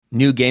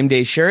New game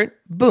day shirt?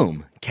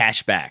 Boom,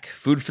 cash back.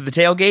 Food for the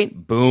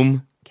tailgate?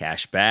 Boom,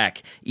 cash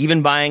back.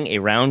 Even buying a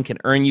round can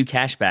earn you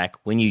cash back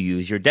when you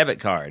use your debit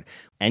card.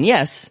 And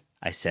yes,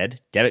 I said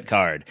debit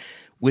card.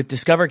 With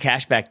Discover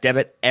Cashback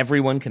Debit,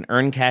 everyone can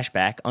earn cash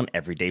back on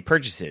everyday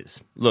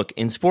purchases. Look,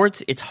 in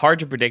sports, it's hard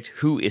to predict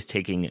who is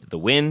taking the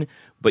win,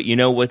 but you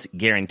know what's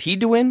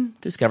guaranteed to win?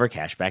 Discover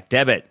Cashback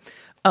Debit.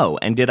 Oh,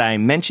 and did I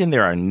mention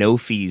there are no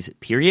fees,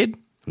 period?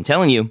 I'm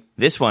telling you,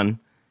 this one,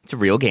 it's a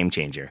real game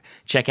changer.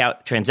 Check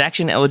out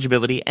transaction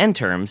eligibility and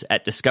terms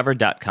at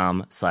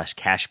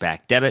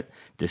discover.com/cashbackdebit.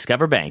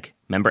 Discover Bank,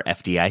 member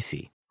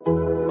FDIC.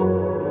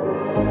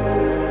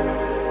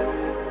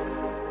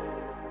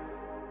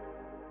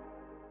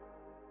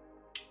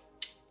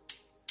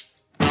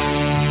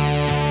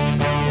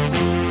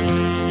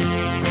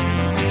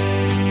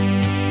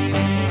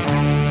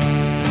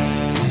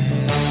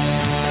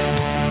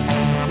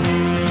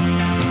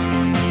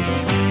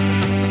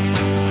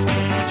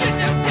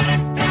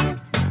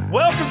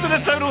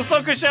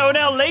 Soccer Show and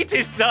our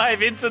latest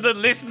dive into the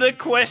listener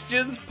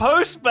questions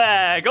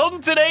postbag. On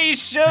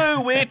today's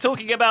show, we're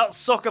talking about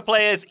soccer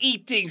players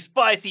eating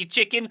spicy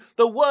chicken,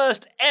 the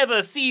worst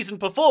ever season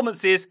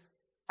performances,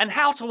 and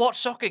how to watch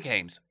soccer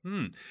games.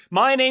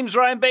 My name's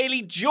Ryan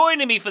Bailey.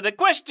 Joining me for the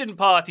question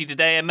party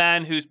today, a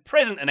man who's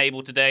present and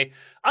able today,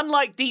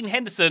 unlike Dean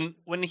Henderson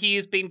when he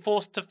has been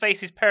forced to face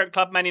his parent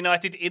club Man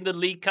United in the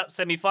League Cup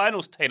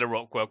semi-finals. Taylor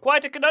Rockwell,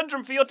 quite a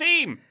conundrum for your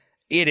team.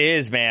 It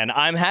is, man.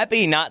 I'm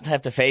happy not to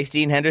have to face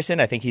Dean Henderson.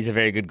 I think he's a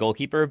very good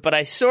goalkeeper, but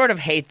I sort of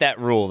hate that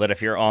rule that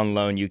if you're on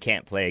loan, you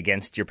can't play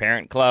against your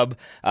parent club.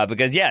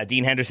 Because,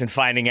 Dean Henderson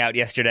finding out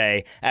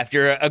yesterday,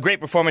 after a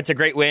great performance, a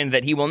great win,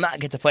 that he will not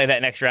get to play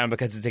that next round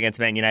because it's against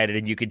Man United,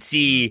 and you could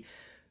see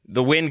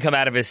the wind come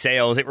out of his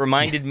sails. It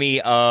reminded me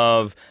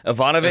of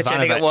Ivanovic, I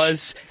think it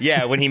was.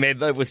 Yeah, when he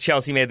with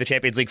Chelsea made the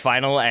Champions League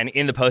final, and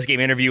in the post-game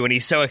interview, when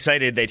he's so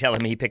excited, they tell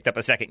him he picked up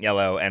a second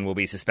yellow and will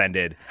be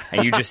suspended.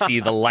 And you just see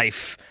the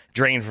life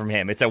drain from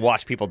him. It's a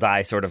watch people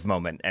die sort of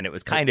moment, and it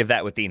was kind of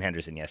that with Dean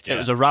Henderson yesterday. It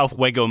was a Ralph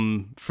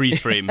Wiggum freeze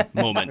frame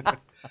moment.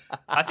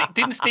 I think,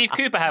 didn't Steve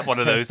Cooper have one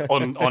of those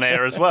on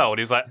air as well? And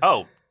he was like,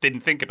 oh,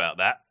 didn't think about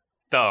that.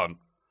 Darn.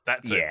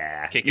 That's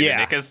a kick in the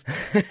knickers.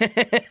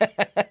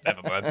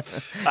 Never mind.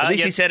 At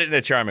least he said it in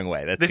a charming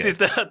way. This is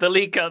the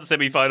League Cup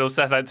semi-final,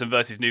 Southampton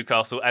versus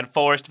Newcastle and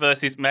Forest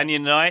versus Man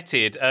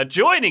United.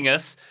 Joining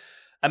us,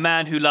 a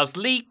man who loves the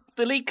League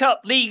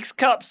Cup, leagues,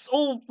 cups,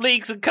 all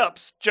leagues and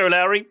cups. Joe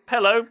Lowry,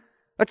 hello.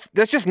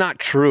 That's just not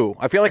true.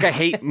 I feel like I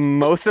hate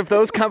most of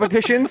those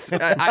competitions.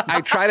 I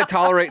try to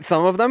tolerate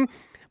some of them.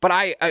 But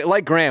I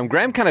like Graham.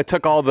 Graham kind of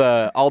took all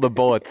the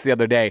bullets the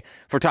other day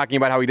for talking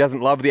about how he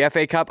doesn't love the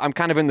FA Cup. I'm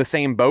kind of in the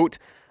same boat.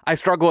 I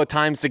struggle at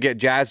times to get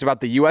jazzed about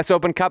the U.S.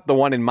 Open Cup, the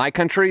one in my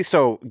country.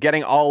 So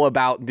getting all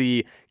about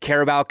the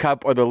Carabao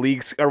Cup or the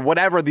leagues or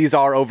whatever these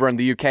are over in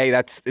the UK,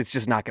 it's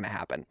just not going to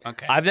happen.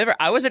 Okay.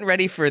 I wasn't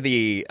ready for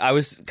I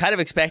was kind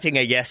of expecting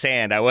a yes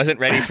and. I wasn't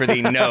ready for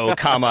the no,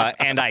 comma,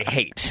 and I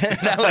hate.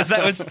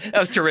 That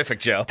was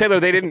terrific, Joe.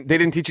 Taylor, they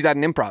didn't teach you that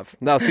in improv.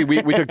 No, see,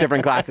 we took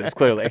different classes,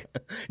 clearly.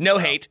 No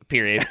hate,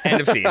 period. End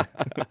of scene.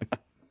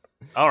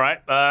 All right.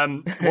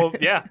 Well,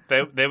 yeah,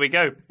 there we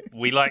go.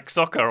 We like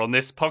soccer on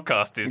this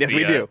podcast. Yes,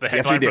 we do. The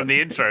headline from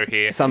the intro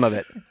here. Some of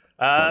it.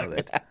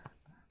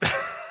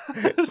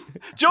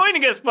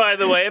 Joining us, by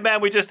the way, a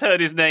man we just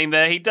heard his name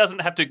there. He doesn't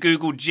have to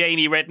Google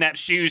Jamie Redknapp's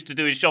shoes to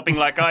do his shopping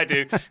like I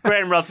do.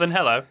 Graham Ruthven,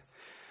 hello.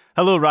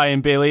 Hello,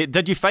 Ryan Bailey.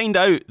 Did you find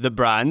out the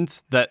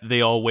brand that they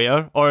all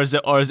wear, or is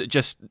it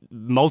just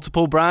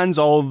multiple brands,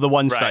 all the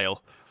one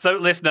style? So,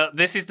 listener,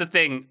 this is the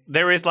thing.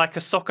 There is like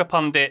a soccer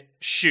pundit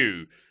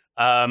shoe.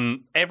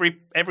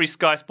 Every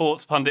Sky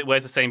Sports pundit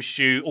wears the same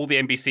shoe. All the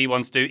NBC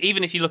ones do.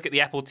 Even if you look at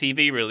the Apple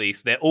TV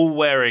release, they're all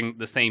wearing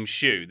the same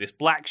shoe. This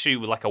black shoe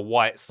with like a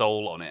white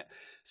sole on it.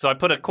 So I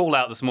put a call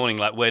out this morning,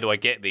 like, where do I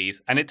get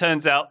these? And it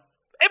turns out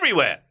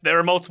everywhere. There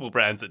are multiple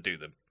brands that do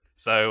them.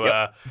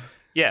 So,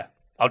 yeah.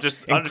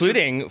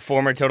 Including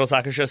former Total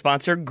Soccer Show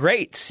sponsor,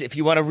 Greats. If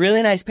you want a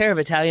really nice pair of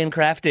Italian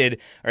crafted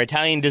or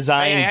Italian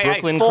designed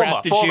Brooklyn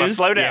crafted shoes.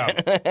 Slow down.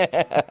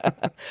 Yeah.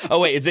 Oh,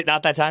 wait, is it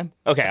not that time?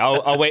 Okay,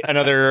 I'll wait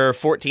another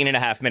 14 and a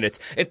half minutes.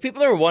 If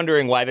people are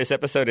wondering why this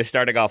episode is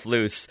starting off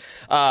loose,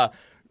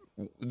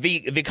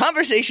 the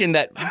conversation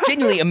that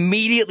genuinely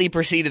immediately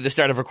preceded the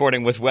start of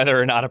recording was whether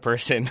or not a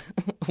person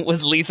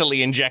was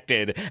lethally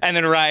injected, and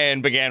then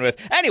Ryan began with,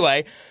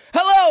 "Anyway,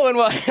 hello," and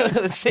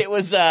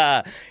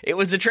it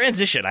was a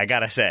transition, I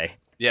gotta say.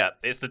 Yeah,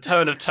 it's the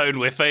tone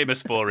we're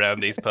famous for around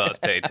these parts,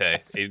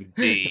 Tay-Tay.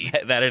 Indeed,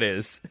 that it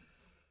is.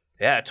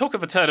 Yeah, talk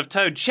of a turn of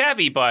tone.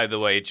 Xavi, by the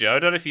way, Joe, I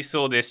don't know if you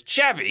saw this.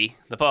 Xavi,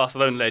 the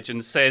Barcelona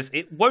legend, says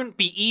it won't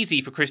be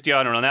easy for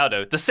Cristiano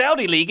Ronaldo. The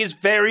Saudi League is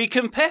very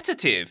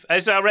competitive.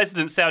 As our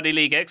resident Saudi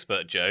League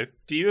expert, Joe,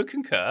 do you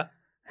concur?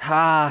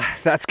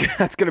 That's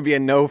going to be a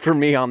no for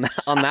me on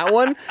that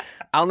one.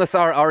 Al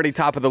Nassr already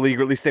top of the league,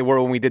 or at least they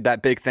were when we did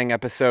that Big Thing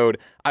episode.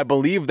 I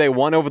believe they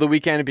won over the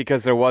weekend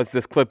because there was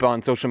this clip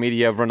on social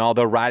media of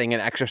Ronaldo riding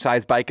an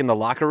exercise bike in the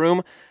locker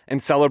room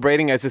and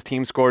celebrating as his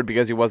team scored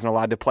because he wasn't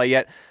allowed to play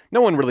yet. No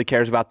one really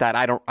cares about that.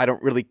 I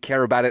don't really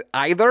care about it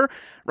either.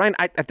 Ryan,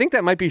 I think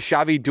that might be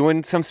Xavi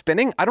doing some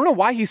spinning. I don't know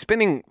why he's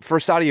spinning for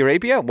Saudi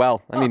Arabia.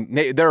 Well, I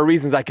mean, there are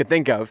reasons I could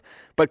think of,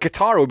 but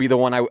Qatar would be the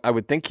one I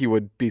would think he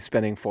would be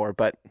spinning for.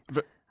 But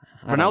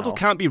Ronaldo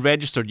can't be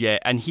registered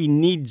yet, and he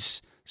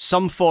needs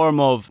some form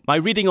of, my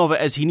reading of it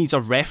is he needs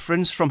a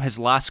reference from his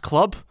last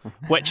club,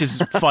 which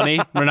is funny.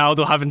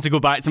 Ronaldo having to go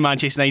back to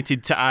Manchester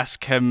United to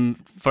ask him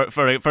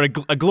for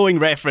a glowing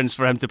reference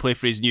for him to play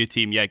for his new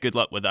team. Yeah, good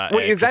luck with that,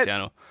 Wait,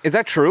 Cristiano. Is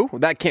that true?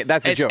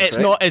 That's a joke.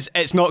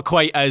 It's not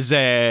quite as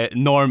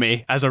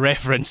normy as a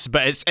reference,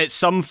 but it's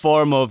some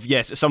form of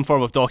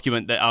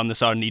document that Al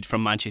Nassr need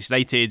from Manchester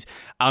United.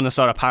 Al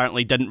Nassr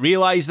apparently didn't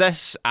realise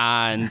this,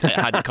 and it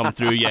hadn't come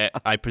through yet.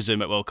 I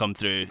presume it will come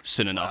through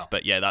soon enough.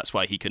 But yeah, that's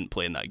why he couldn't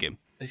play in that game.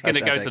 He's going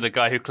to go to the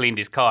guy who cleaned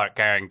his car at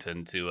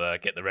Carrington to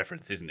get the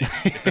reference, isn't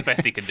he? It's the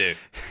best he can do.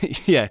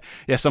 yeah,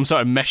 some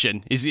sort of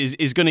mission.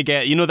 He's going to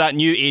get, that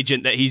new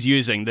agent that he's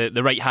using,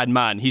 the right hand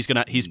man. He's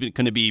going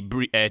to be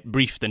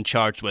briefed and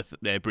charged with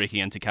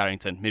breaking into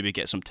Carrington. Maybe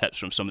get some tips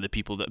from some of the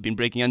people that have been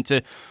breaking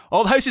into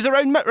all the houses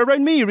around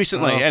me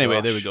recently. Anyway,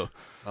 there we go.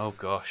 Oh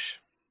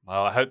gosh.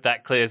 Well, I hope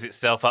that clears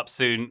itself up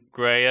soon,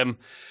 Graham.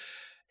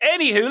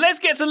 Anywho, let's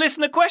get to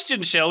listener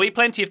questions, shall we?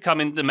 Plenty have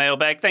come in the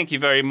mailbag. Thank you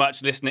very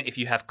much, listener, if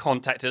you have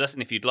contacted us,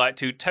 and if you'd like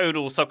to,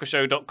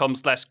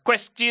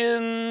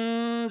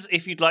 totalsoccershow.com/questions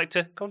if you'd like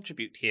to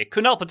contribute here.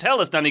 Kunal Patel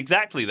has done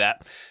exactly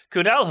that.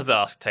 Kunal has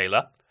asked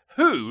Taylor,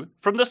 who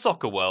from the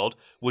soccer world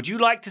would you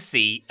like to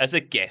see as a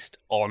guest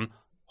on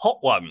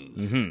Hot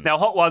Ones? Mm-hmm. Now,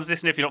 Hot Ones,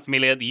 listener, if you're not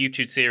familiar, the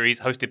YouTube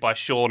series hosted by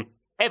Sean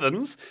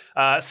Evans,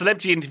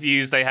 celebrity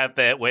interviews they have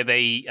there where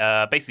they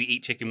basically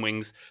eat chicken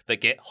wings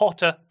that get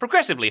hotter,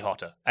 progressively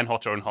hotter and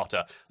hotter and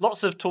hotter.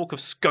 Lots of talk of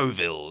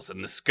Scovilles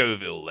and the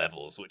Scoville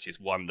levels, which is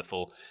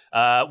wonderful.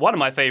 One of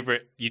my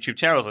favourite YouTube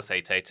channels, I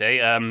say, Tay.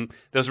 There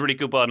was a really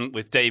good one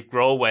with Dave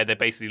Grohl where they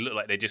basically look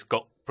like they just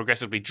got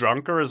progressively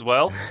drunker as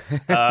well.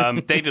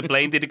 David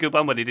Blaine did a good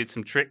one where they did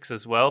some tricks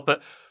as well.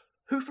 But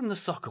who from the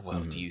soccer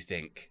world do you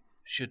think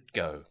should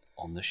go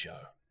on the show?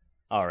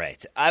 All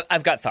right.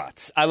 I've got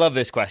thoughts. I love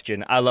this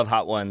question. I love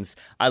Hot Ones.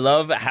 I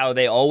love how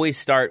they always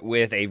start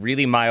with a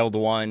really mild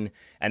one,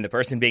 and the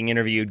person being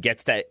interviewed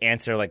gets to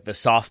answer like the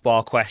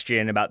softball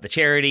question about the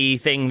charity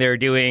thing they're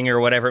doing or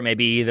whatever it may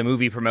be, the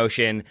movie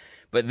promotion.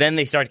 But then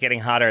they start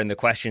getting hotter and the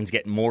questions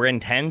get more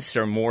intense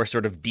or more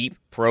sort of deep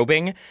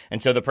probing. And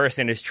so the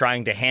person is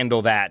trying to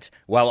handle that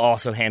while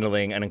also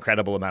handling an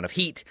incredible amount of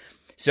heat.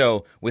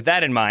 So with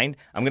that in mind,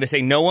 I'm going to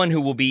say no one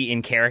who will be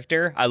in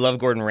character. I love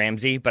Gordon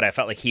Ramsay, but I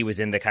felt like he was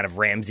in the kind of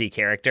Ramsay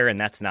character, and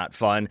that's not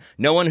fun.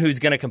 No one who's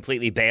going to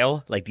completely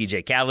bail like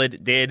DJ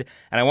Khaled did.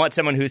 And I want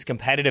someone who's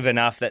competitive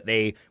enough that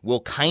they will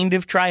kind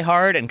of try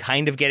hard and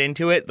kind of get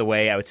into it the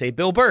way I would say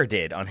Bill Burr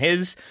did on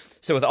his.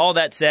 So with all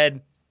that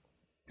said,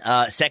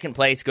 second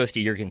place goes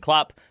to Jurgen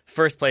Klopp.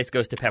 First place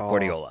goes to Pep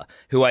Guardiola,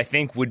 who I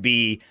think would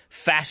be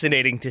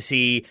fascinating to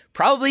see.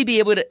 Probably be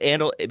able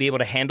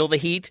to handle the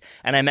heat,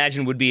 and I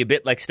imagine would be a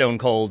bit like Stone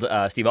Cold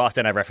Steve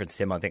Austin. I've referenced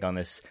him, I think, on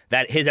his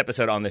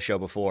episode on the show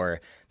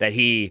before. That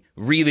he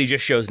really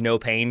just shows no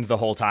pain the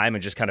whole time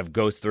and just kind of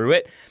goes through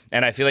it.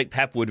 And I feel like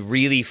Pep would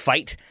really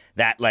fight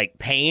that like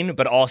pain,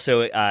 but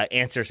also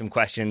answer some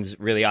questions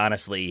really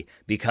honestly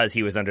because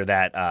he was under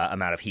that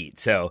amount of heat.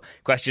 So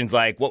questions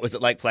like, what was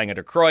it like playing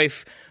under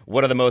Cruyff?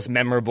 What are the most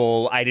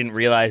memorable, I didn't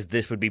realize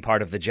this would be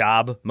part of the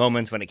job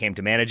moments when it came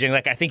to managing?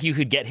 Like, I think you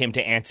could get him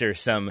to answer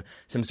some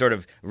sort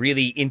of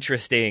really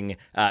interesting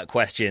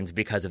questions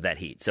because of that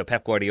heat. So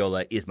Pep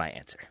Guardiola is my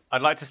answer.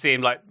 I'd like to see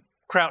him like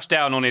crouch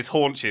down on his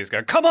haunches,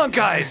 going, "Come on,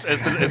 guys!"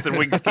 as the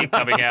wings keep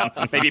coming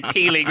out, maybe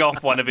peeling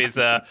off one of his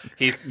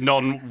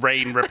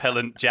non-rain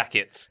repellent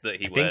jackets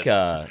that he wears.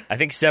 I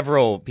think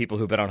several people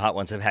who've been on Hot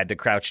Ones have had to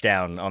crouch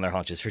down on their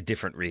haunches for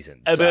different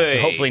reasons. So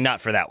hopefully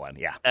not for that one.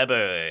 Yeah. Yeah.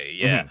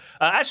 Mm-hmm.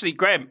 Actually,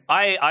 Graham,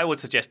 I would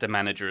suggest a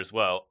manager as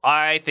well.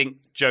 I think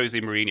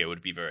Jose Mourinho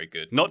would be very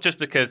good. Not just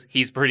because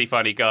he's a pretty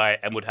funny guy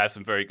and would have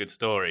some very good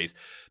stories,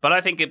 but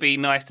I think it'd be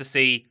nice to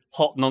see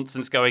hot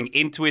nonsense going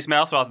into his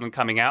mouth rather than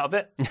coming out of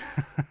it.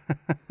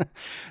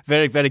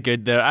 Very, very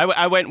good there.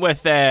 I went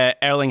with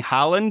Erling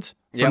Haaland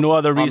for no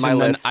other reason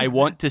than I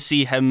want to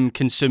see him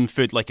consume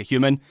food like a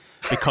human,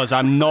 because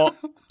I'm not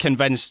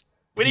convinced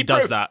he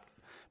does that.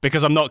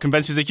 Because I'm not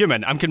convinced he's a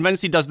human. I'm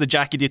convinced he does the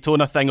Jackie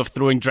Daytona thing of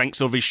throwing drinks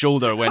over his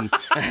shoulder when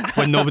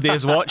nobody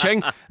is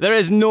watching. There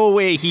is no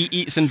way he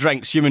eats and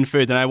drinks human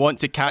food, and I want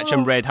to catch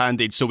him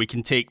red-handed so we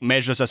can take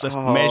measures as a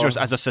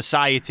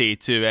society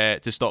to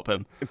stop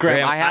him.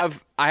 Graham, I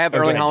have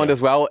Erling Haaland as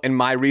well, and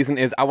my reason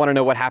is I want to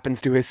know what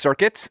happens to his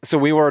circuits. So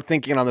we were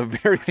thinking on the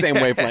very same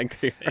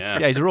wavelength here.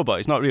 Yeah, he's a robot.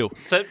 He's not real.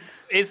 So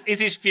is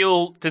his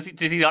fuel? Does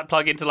he like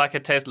plug into like a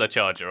Tesla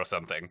charger or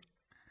something?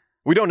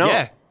 We don't know.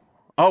 Yeah.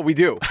 Oh, we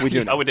do. Oh, we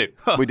do.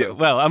 We do.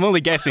 Well, I'm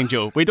only guessing,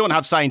 Joe. We don't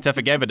have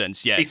scientific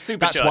evidence yet.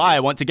 That's why I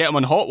want to get him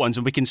on Hot Ones,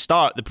 and we can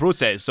start the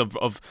process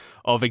of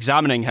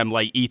examining him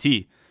like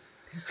E.T.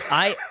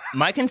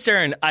 My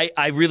concern,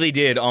 I really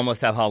did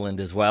almost have Haaland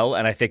as well,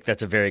 and I think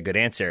that's a very good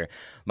answer.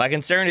 My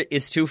concern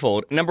is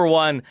twofold. Number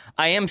one,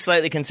 I am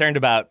slightly concerned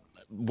about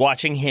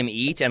watching him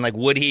eat, and like,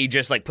 would he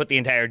just like put the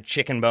entire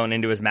chicken bone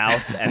into his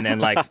mouth and then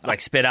like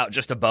spit out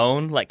just a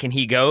bone? Like, can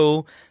he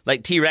go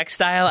like T-Rex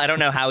style? I don't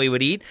know how he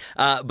would eat.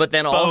 But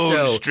then also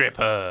Bone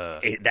stripper.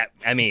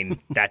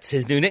 That's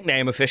his new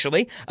nickname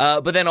officially.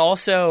 But then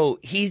also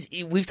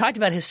we've talked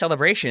about his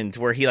celebrations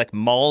where he like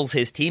mauls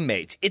his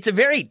teammates. It's a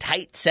very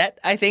tight set,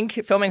 I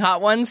think, filming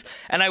Hot Ones,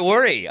 and I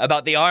worry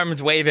about the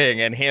arms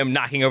waving and him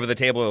knocking over the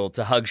table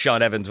to hug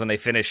Sean Evans when they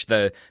finish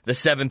the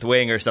seventh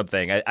wing or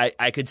something.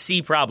 I could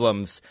see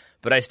problems.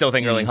 But I still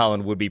think Erling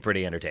Haaland would be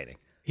pretty entertaining.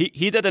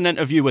 He did an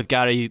interview with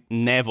Gary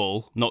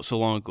Neville not so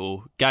long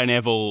ago. Gary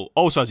Neville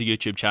also has a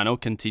YouTube channel,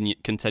 continuing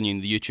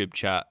the YouTube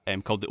chat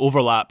called The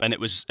Overlap, and it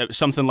was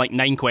something like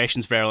 9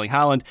 questions for Erling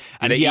Haaland.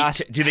 And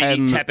do they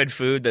eat tepid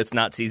food that's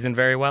not seasoned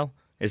very well?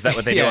 Is that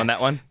what they do on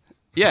that one?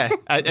 Yeah.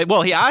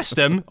 Well, he asked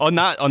him on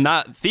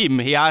that theme.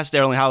 He asked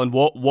Erling Haaland,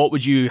 what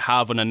would you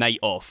have on a night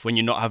off when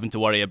you're not having to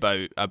worry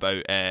about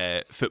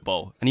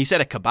football? And he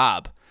said a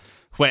kebab.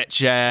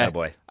 Which I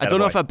don't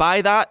know if I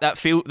buy that. That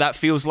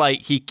feels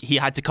like he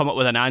had to come up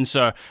with an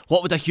answer.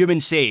 What would a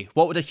human say?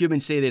 What would a human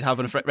say they'd have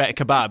on a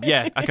kebab?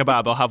 Yeah, a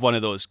kebab. I'll have one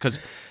of those. Because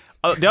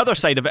the other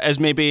side of it is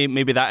maybe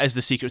that is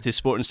the secret to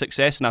sport and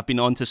success, and I've been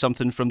on to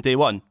something from day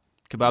one.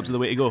 Kebabs are the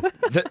way to go.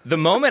 The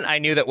moment I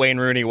knew that Wayne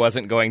Rooney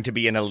wasn't going to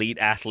be an elite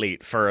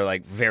athlete for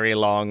like very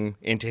long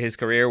into his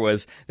career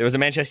was there was a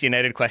Manchester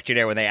United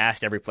questionnaire when they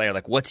asked every player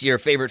like, "What's your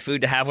favorite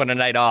food to have on a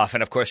night off?"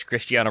 And of course,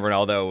 Cristiano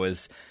Ronaldo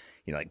was,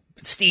 like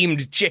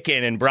steamed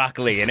chicken and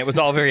broccoli, and it was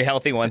all very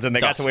healthy ones. And they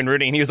got to Wayne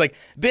Rooney, and he was like,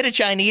 bit of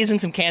Chinese and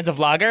some cans of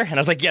lager. And I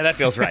was like, yeah, that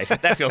feels right.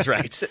 That feels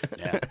right.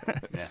 Yeah.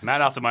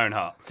 Man after my own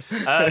heart.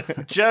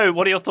 Joe,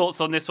 what are your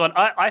thoughts on this one?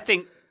 I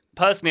think,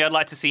 personally, I'd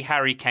like to see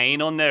Harry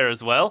Kane on there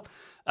as well.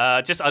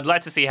 I'd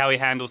like to see how he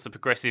handles the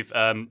progressive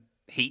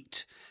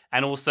heat.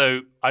 And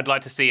also, I'd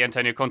like to see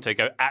Antonio Conte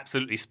go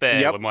absolutely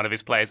spare when one of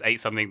his players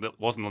ate something that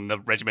wasn't on the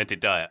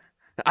regimented diet.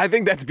 I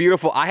think that's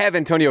beautiful. I have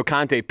Antonio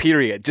Conte,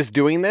 period, just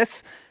doing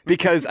this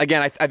because,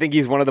 again, I think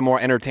he's one of the more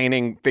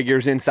entertaining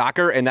figures in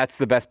soccer, and that's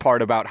the best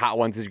part about Hot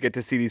Ones is you get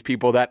to see these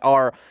people that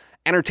are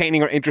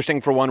entertaining or interesting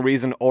for one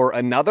reason or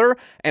another,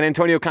 and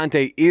Antonio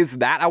Conte is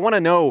that. I want to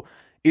know,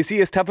 is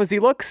he as tough as he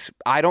looks?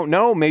 I don't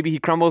know. Maybe he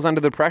crumbles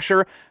under the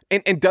pressure.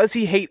 And does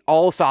he hate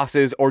all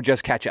sauces or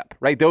just ketchup,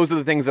 right? Those are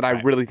the things that I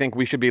really think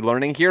we should be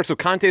learning here. So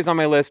Conte's on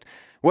my list.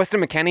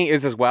 Weston McKennie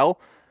is as well.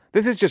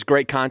 This is just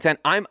great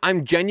content.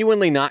 I'm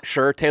genuinely not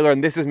sure, Taylor,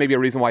 and this is maybe a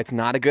reason why it's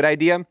not a good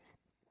idea.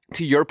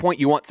 To your point,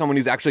 you want someone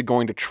who's actually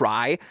going to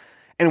try.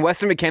 And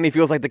Weston McKennie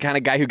feels like the kind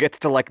of guy who gets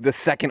to like the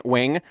second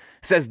wing,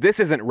 says this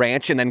isn't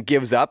ranch, and then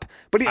gives up.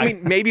 But I mean,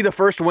 maybe the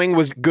first wing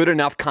was good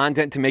enough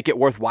content to make it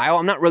worthwhile.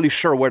 I'm not really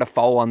sure where to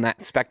fall on that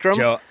spectrum.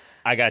 Joe,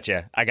 I got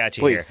you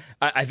Please. here.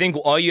 I think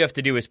all you have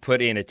to do is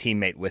put in a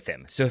teammate with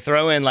him. So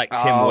throw in like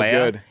Tim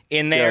Weah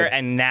in there,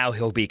 and now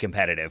he'll be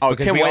competitive. Oh,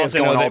 because Tim we Weah's also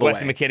know going that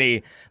Weston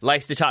McKennie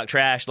likes to talk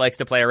trash, likes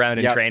to play around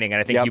in training, and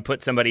I think you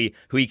put somebody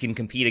who he can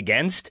compete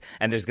against,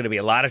 and there's going to be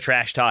a lot of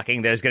trash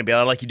talking. There's going to be a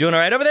lot of like, you doing all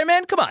right over there,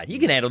 man? Come on, you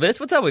can handle this.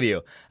 What's up with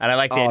you? And I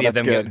like the idea of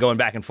them going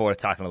back and forth,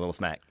 talking a little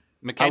smack.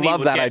 McKennie I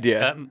love that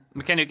idea.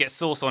 McKennie would get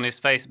sauce on his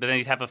face, but then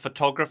he'd have a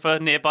photographer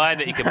nearby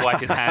that he could wipe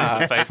his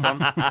hands and face on.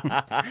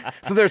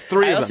 So there's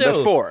 3 of them.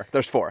 There's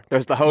four.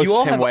 There's the host,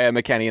 Tim Weah,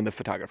 McKennie, and the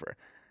photographer.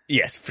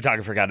 Yes,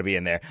 photographer got to be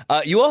in there.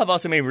 You all have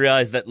also made me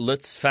realize that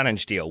Lutz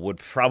Pfannenstiel would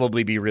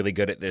probably be really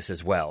good at this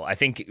as well. I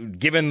think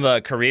given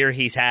the career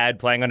he's had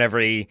playing in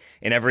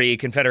every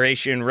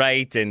confederation,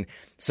 right, and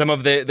some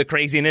of the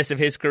craziness of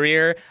his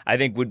career, I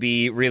think would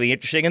be really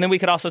interesting. And then we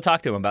could also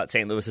talk to him about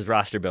St. Louis's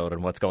roster build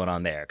and what's going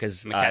on there.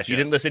 Because if you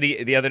didn't listen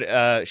to the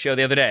other show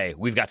the other day,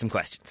 we've got some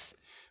questions.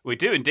 We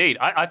do indeed.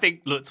 I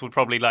think Lutz would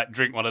probably like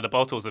drink one of the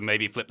bottles and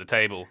maybe flip the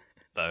table.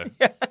 Though.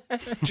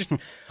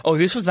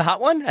 This was the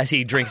hot one? As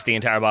he drinks the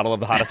entire bottle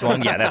of the hottest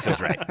one? Yeah, that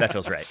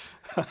feels right.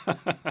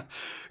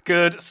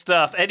 Good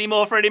stuff. Any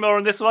more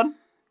on this one?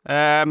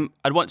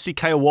 I'd want to see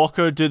Kyle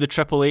Walker do the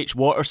Triple H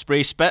water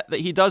spray spit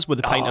that he does with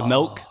a pint of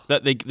milk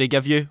that they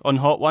give you on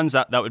Hot Ones.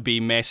 That would be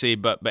messy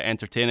but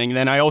entertaining. And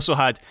then I also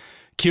had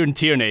Kieran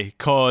Tierney,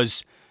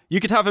 because you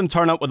could have him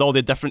turn up with all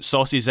the different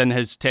sauces in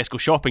his Tesco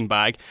shopping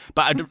bag,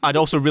 but I'd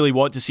also really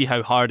want to see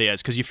how hard he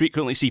is, because you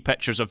frequently see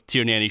pictures of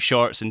Tierney in his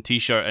shorts and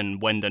T-shirt and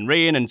wind and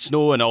rain and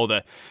snow, and all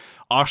the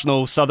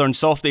Arsenal Southern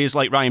softies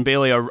like Ryan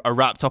Bailey are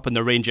wrapped up in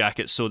their rain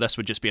jackets, so this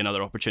would just be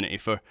another opportunity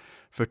for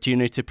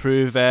Tierney to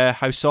prove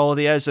how solid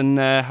he is and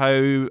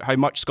how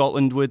much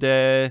Scotland would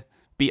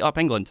beat up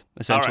England,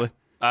 essentially.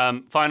 All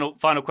right.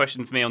 Final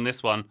question for me on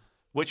this one.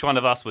 Which one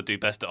of us would do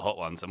best at Hot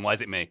Ones, and why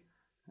is it me?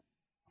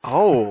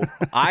 Oh,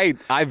 I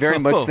very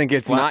much think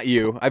it's not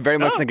you. I very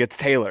much think it's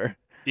Taylor.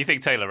 You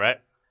think Taylor, right?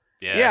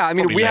 Yeah, I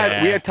mean, we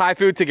had Thai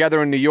food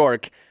together in New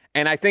York,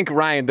 And I think,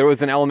 Ryan, there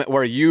was an element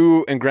where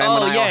you and Graham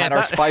and I all had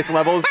our spice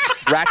levels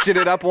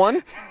ratcheted up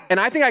one. And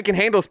I think I can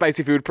handle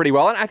spicy food pretty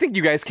well. And I think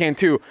you guys can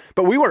too.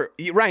 But we were,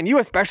 Ryan, you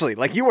especially,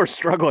 like you were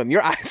struggling.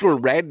 Your eyes were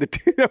red.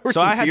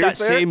 So I had that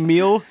same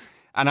meal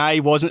and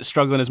I wasn't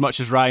struggling as much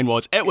as Ryan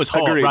was. It was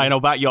hot, Agreed. Ryan,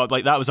 I'll back you up.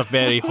 Like that was a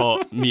very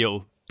hot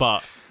meal.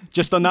 But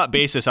just on that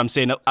basis, I'm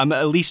saying I'm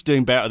at least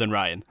doing better than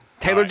Ryan.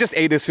 Taylor just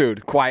ate his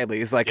food quietly.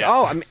 He's like,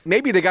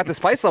 maybe they got the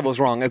spice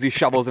levels wrong as he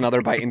shovels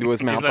another bite into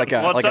his mouth like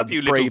a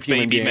brave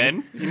human being.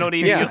 Men? You're not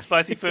eating your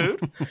spicy food?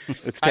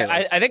 It's Taylor.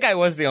 I think I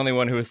was the only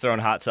one who was throwing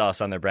hot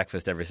sauce on their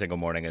breakfast every single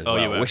morning as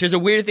well, which is a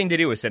weird thing to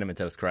do with Cinnamon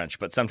Toast Crunch,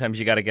 but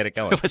sometimes you got to get it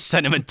going. With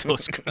Cinnamon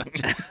Toast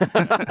Crunch.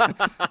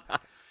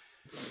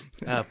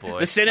 Oh, boy.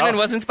 The cinnamon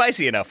wasn't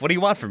spicy enough. What do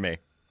you want from me?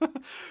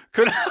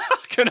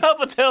 Kunal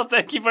Patel,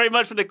 thank you very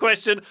much for the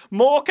question.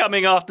 More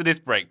coming after this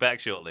break. Back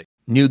shortly.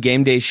 New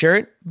game day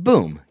shirt?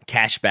 Boom.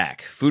 Cash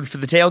back. Food for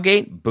the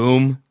tailgate?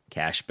 Boom.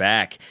 Cash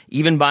back.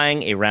 Even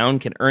buying a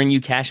round can earn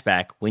you cash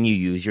back when you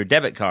use your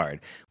debit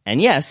card.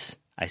 And yes,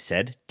 I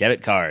said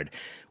debit card.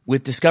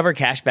 With Discover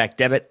Cashback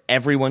Debit,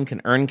 everyone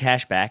can earn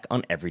cash back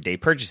on everyday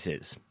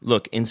purchases.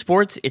 Look, in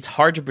sports, it's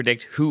hard to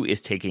predict who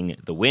is taking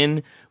the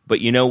win, but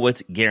you know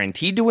what's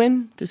guaranteed to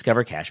win?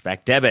 Discover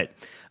Cashback Debit.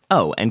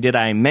 Oh, and did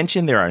I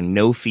mention there are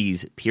no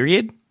fees,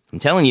 period? I'm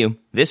telling you,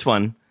 this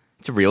one,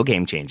 it's a real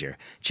game changer.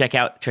 Check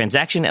out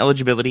transaction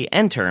eligibility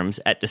and terms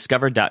at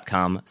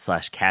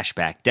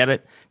discover.com/cashbackdebit.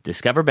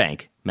 Discover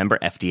Bank, member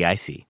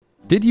FDIC.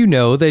 Did you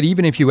know that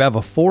even if you have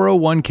a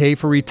 401k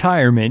for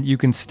retirement, you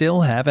can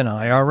still have an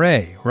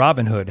IRA?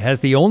 Robinhood has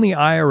the only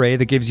IRA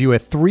that gives you a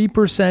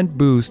 3%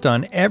 boost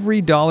on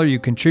every dollar you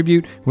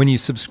contribute when you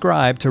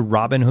subscribe to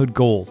Robinhood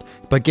Gold.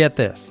 But get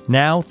this,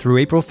 now through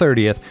April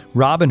 30th,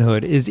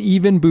 Robinhood is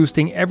even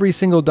boosting every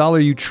single dollar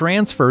you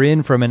transfer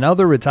in from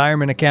another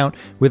retirement account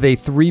with a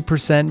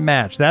 3%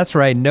 match. That's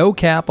right, no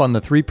cap on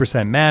the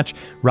 3% match.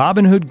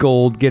 Robinhood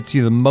Gold gets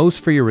you the most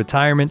for your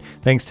retirement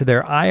thanks to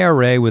their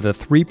IRA with a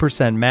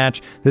 3% match.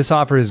 This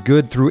offer is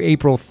good through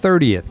April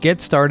 30th. Get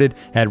started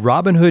at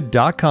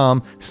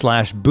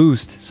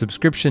Robinhood.com/boost.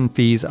 Subscription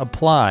fees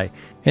apply.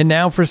 And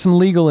now for some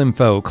legal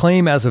info.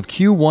 Claim as of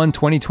Q1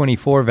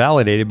 2024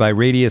 validated by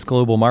Radius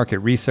Global Market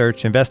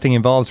Research. Investing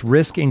involves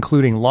risk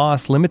including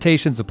loss.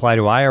 Limitations apply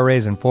to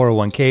IRAs and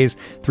 401ks.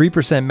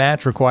 3%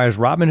 match requires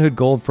Robinhood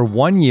Gold for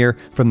 1 year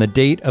from the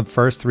date of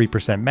first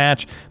 3%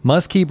 match.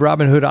 Must keep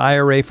Robinhood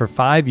IRA for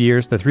 5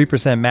 years. The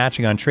 3%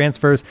 matching on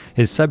transfers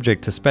is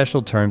subject to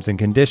special terms and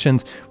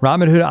conditions.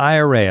 Robinhood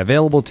IRA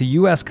available to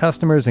U.S.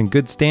 customers in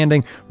good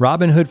standing.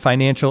 Robinhood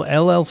Financial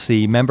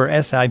LLC, member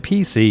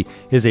SIPC,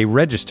 is a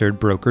registered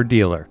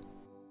broker-dealer.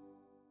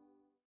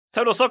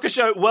 Total Soccer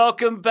Show,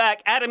 welcome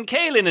back. Adam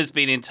Kalin has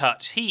been in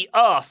touch. He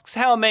asks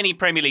how many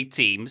Premier League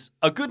teams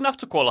are good enough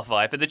to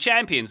qualify for the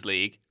Champions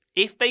League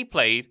if they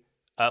played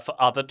for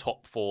other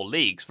top 4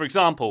 leagues. For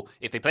example,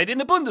 if they played in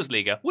the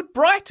Bundesliga, would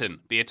Brighton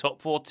be a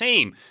top 4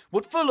 team?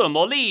 Would Fulham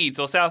or Leeds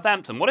or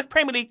Southampton? What if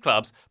Premier League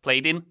clubs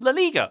played in La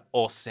Liga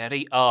or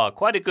Serie A?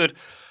 Quite a good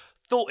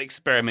thought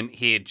experiment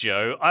here,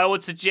 Joe. I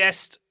would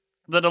suggest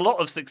that a lot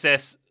of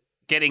success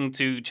getting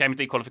to Champions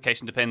League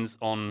qualification depends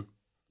on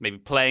maybe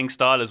playing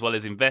style as well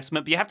as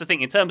investment. But you have to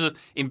think in terms of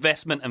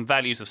investment and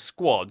values of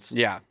squads.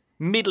 Yeah.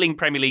 Middling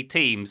Premier League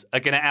teams are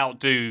going to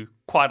outdo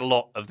quite a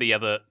lot of the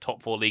other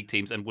top 4 league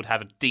teams and would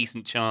have a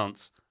decent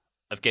chance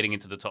of getting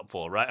into the top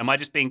 4, right? Am I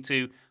just being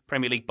too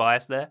Premier League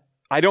biased there?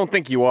 I don't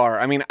think you are.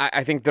 I mean,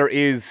 I think there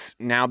is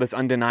now this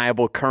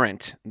undeniable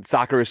current.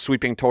 Soccer is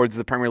sweeping towards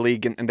the Premier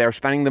League, and they're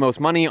spending the most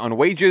money on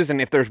wages.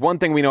 And if there's one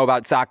thing we know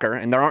about soccer,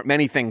 and there aren't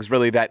many things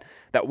really that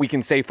we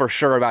can say for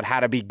sure about how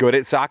to be good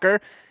at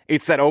soccer,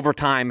 it's that over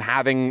time,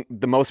 having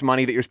the most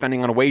money that you're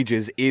spending on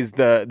wages is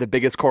the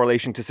biggest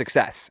correlation to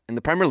success. And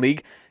the Premier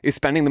League is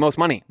spending the most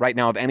money right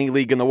now of any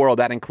league in the world.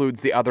 That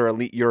includes the other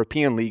elite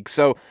European leagues.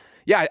 So,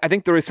 yeah, I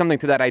think there is something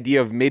to that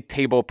idea of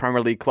mid-table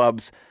Premier League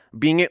clubs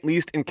being at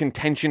least in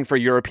contention for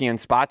European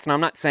spots. And I'm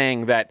not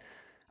saying that,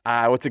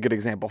 what's a good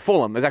example?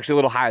 Fulham is actually a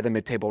little higher than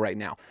mid-table right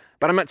now.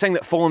 But I'm not saying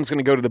that Fulham's going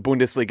to go to the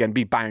Bundesliga and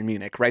beat Bayern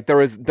Munich, right? There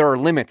are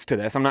limits to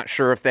this. I'm not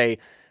sure if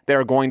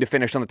they're going to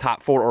finish on the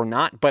top 4 or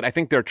not, but I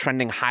think they're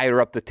trending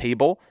higher up the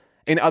table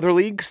in other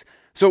leagues.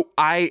 So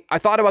I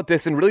thought about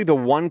this, and really the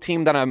one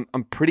team that I'm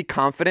pretty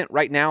confident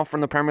right now from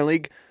the Premier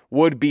League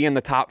would be in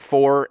the top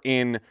 4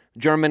 in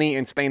Germany,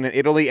 in Spain, and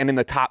Italy, and in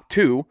the top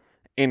 2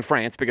 in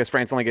France, because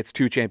France only gets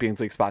 2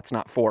 Champions League spots,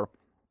 not 4,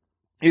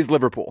 is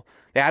Liverpool.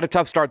 They had a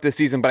tough start this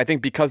season, but I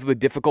think because of the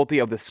difficulty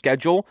of the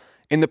schedule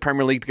in the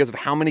Premier League, because of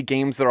how many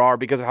games there are,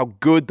 because of how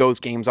good those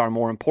games are,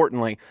 more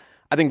importantly,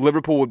 I think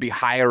Liverpool would be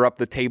higher up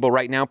the table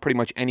right now, pretty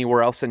much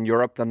anywhere else in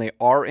Europe than they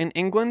are in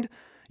England.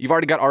 You've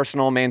already got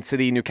Arsenal, Man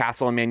City,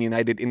 Newcastle, and Man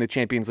United in the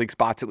Champions League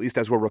spots, at least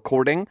as we're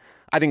recording.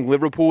 I think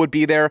Liverpool would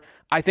be there.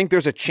 I think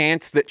there's a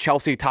chance that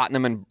Chelsea,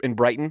 Tottenham, and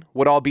Brighton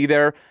would all be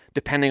there,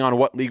 depending on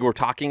what league we're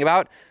talking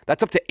about.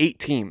 That's up to 8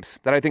 teams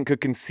that I think could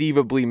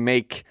conceivably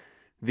make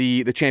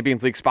the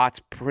Champions League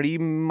spots pretty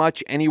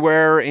much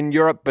anywhere in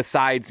Europe,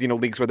 besides,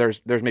 leagues where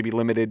there's maybe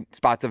limited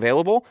spots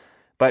available.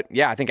 But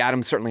yeah, I think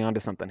Adam's certainly onto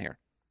something here.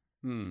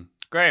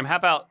 Graham, how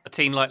about a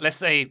team like, let's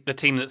say, the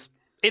team that's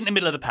in the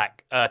middle of the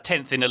pack,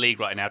 10th in the league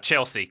right now,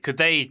 Chelsea? Could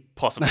they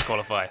possibly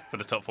qualify for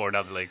the top 4 in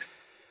other leagues?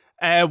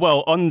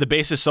 Well, on the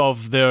basis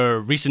of their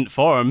recent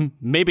form,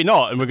 maybe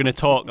not. And we're going to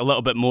talk a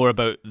little bit more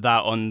about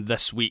that on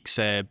this week's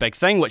Big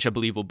Thing, which I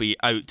believe will be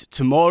out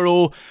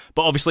tomorrow.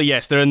 But obviously,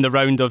 yes, they're in the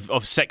round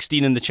of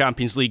 16 in the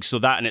Champions League. So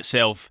that in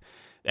itself,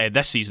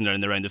 this season they're in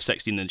the round of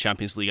 16 in the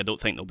Champions League. I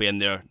don't think they'll be in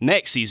there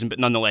next season. But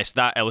nonetheless,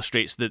 that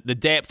illustrates the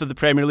depth of the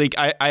Premier League.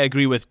 I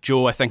agree with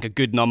Joe. I think a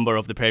good number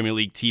of the Premier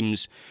League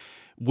teams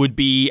would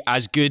be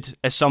as good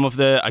as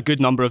a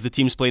good number of the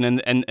teams playing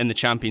in the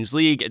Champions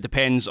League. It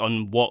depends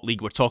on what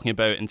league we're talking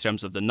about in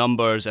terms of the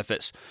numbers. If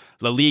it's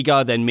La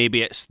Liga, then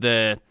maybe it's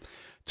the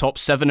top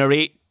 7 or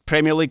 8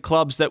 Premier League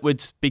clubs that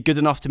would be good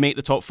enough to make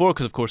the top 4,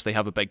 because of course they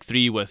have a big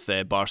 3 with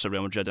Barca,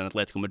 Real Madrid and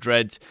Atletico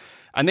Madrid,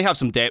 and they have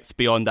some depth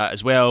beyond that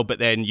as well. But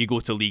then you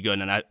go to Ligue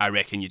 1 and I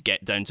reckon you'd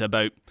get down to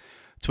about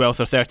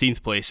 12th or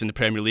 13th place in the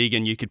Premier League,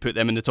 and you could put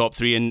them in the top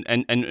 3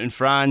 in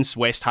France.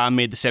 West Ham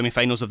made the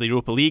semi-finals of the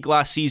Europa League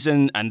last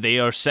season, and they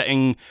are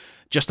sitting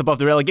just above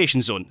the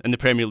relegation zone in the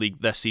Premier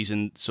League this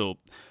season. So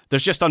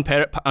there's just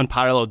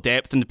unparalleled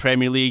depth in the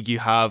Premier League. You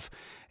have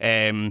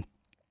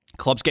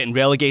clubs getting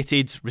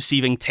relegated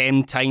receiving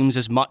 10 times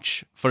as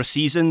much for a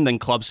season than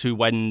clubs who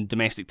win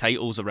domestic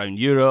titles around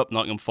Europe.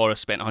 Nottingham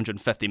Forest spent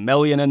 150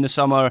 million in the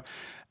summer.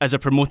 As a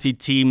promoted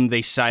team,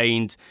 they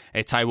signed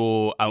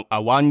Taiwo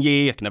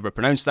Awoniyi. I can never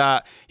pronounce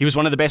that. He was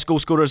one of the best goal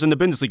scorers in the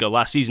Bundesliga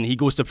last season. He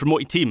goes to a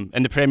promoted team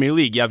in the Premier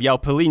League. You have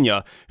João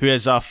Palhinha, who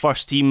is a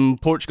first-team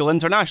Portugal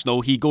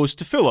international. He goes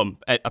to Fulham,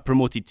 a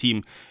promoted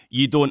team.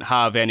 You don't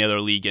have any other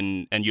league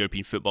in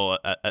European football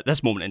at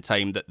this moment in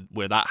time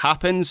where that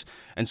happens.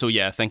 And so,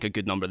 yeah, I think a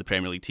good number of the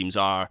Premier League teams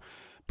are,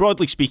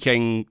 broadly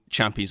speaking,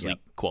 Champions League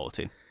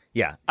quality.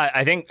 Yeah,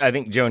 I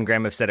think Joe and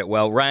Graham have said it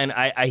well. Ryan,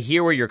 I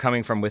hear where you're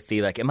coming from with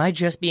the, am I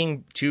just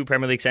being too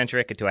Premier League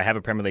centric? Do I have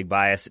a Premier League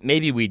bias?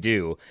 Maybe we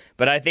do.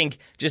 But I think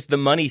just the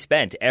money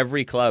spent,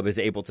 every club is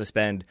able to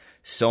spend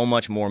so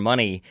much more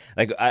money.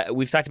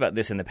 We've talked about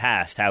this in the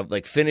past, how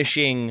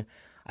finishing,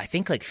 I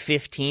think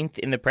 15th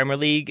in the Premier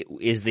League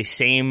is the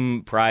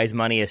same prize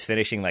money as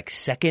finishing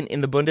second in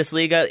the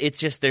Bundesliga. It's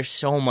just, there's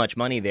so much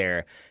money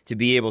there to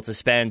be able to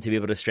spend, to be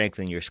able to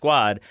strengthen your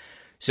squad.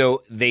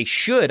 So they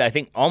should, I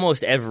think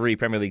almost every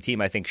Premier League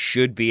team,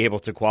 should be able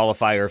to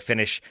qualify or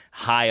finish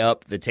high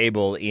up the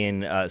table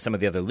in some of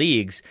the other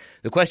leagues.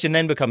 The question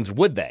then becomes,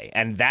 would they?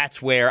 And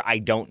that's where I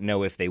don't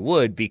know if they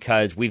would,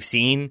 because we've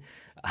seen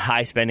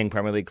high-spending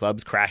Premier League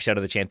clubs crash out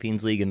of the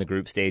Champions League in the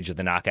group stage of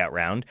the knockout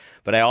round.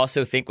 But I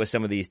also think with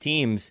some of these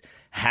teams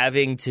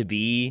having to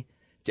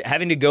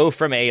go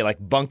from a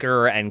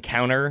bunker and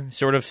counter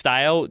sort of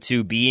style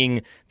to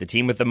being the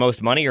team with the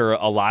most money or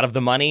a lot of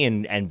the money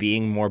and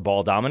being more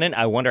ball dominant,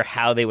 I wonder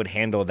how they would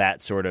handle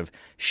that sort of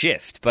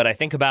shift. But I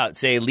think about,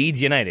 say,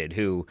 Leeds United,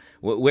 who,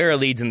 where are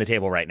Leeds in the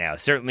table right now?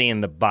 Certainly in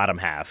the bottom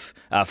half,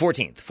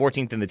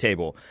 14th in the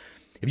table.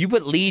 If you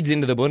put Leeds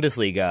into the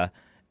Bundesliga,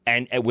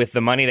 and with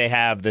the money they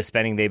have, the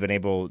spending they've been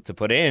able to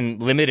put in,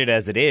 limited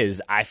as it is,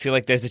 I feel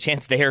like there's a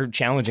chance they're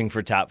challenging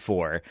for top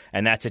 4.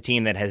 And that's a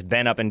team that has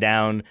been up and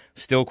down,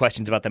 still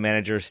questions about the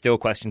manager, still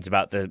questions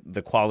about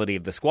the quality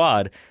of the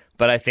squad,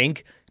 but I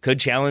think could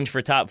challenge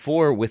for top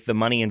 4 with the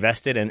money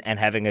invested and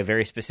having a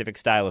very specific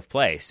style of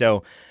play.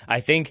 So I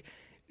think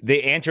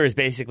the answer is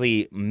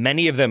basically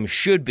many of them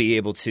should be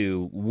able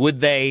to. Would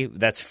they?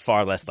 That's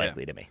far less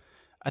likely to me.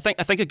 I think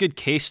a good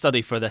case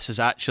study for this is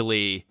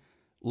actually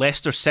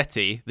Leicester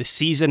City, the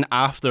season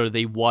after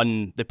they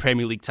won the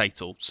Premier League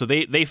title. So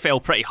they fell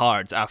pretty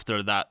hard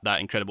after that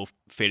incredible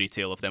fairy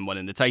tale of them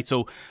winning the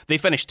title. They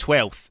finished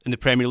 12th in the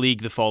Premier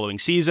League the following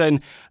season.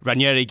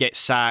 Ranieri gets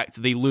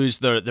sacked. They lose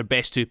their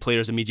best 2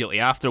 players immediately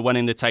after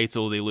winning the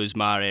title. They lose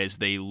Mahrez.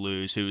 They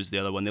lose, who was the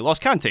other one? They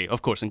lost Kante,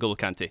 of course, N'Golo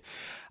Kante.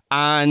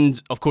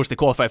 And, of course, they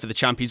qualify for the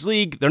Champions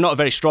League. They're not a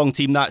very strong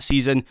team that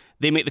season.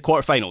 They make the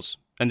quarterfinals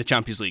in the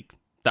Champions League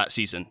that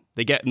season.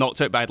 They get knocked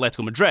out by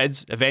Atletico Madrid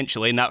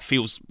eventually, and that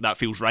feels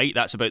right.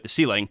 That's about the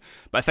ceiling.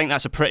 But I think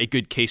that's a pretty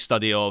good case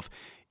study of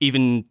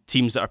even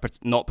teams that are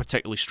not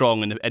particularly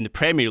strong in the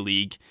Premier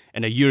League,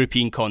 in a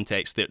European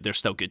context, they're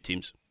still good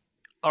teams.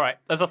 All right,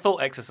 as a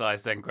thought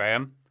exercise then,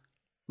 Graham,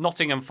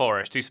 Nottingham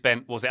Forest, who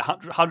spent,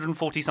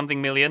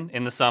 140-something million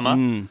in the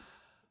summer,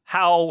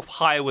 how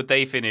high would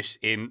they finish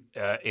in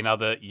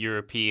other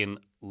European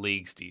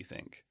leagues, do you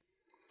think?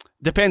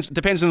 Depends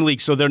on the league.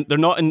 So they're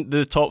not in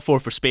the top 4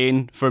 for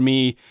Spain. For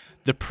me,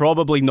 they're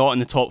probably not in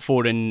the top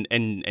 4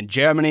 in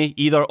Germany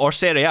either, or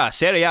Serie A.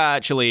 Serie A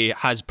actually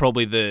has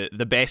probably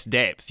the best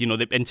depth.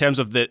 In terms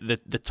of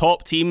the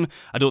top team,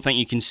 I don't think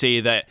you can say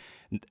that.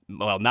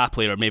 Well,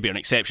 Napoli are maybe an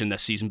exception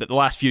this season, but the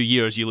last few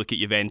years, you look at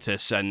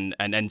Juventus and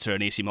Inter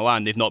and AC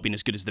Milan, they've not been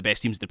as good as the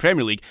best teams in the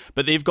Premier League,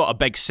 but they've got a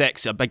big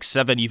 6, a big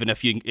 7, even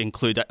if you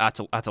include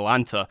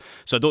Atalanta.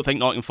 So I don't think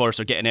Nottingham Forest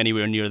are getting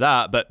anywhere near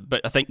that, but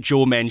I think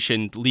Joe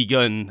mentioned Ligue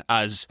 1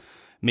 as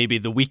maybe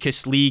the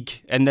weakest league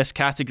in this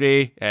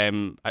category.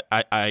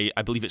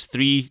 I believe it's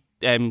 3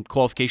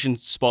 qualification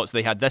spots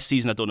they had this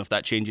season. I don't know if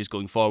that changes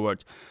going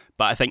forward,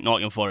 but I think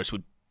Nottingham Forest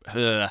would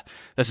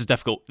this is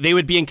difficult. They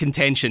would be in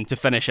contention to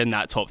finish in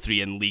that top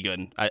 3 in Liga.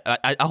 And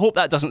I hope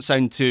that doesn't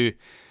sound too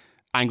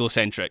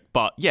Anglo-centric,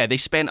 but yeah, they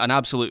spent an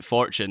absolute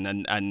fortune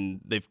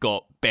and they've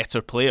got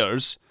better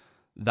players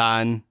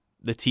than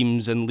the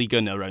teams in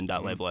Liga around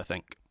that level, I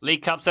think.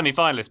 League Cup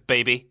semi-finalist,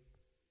 baby.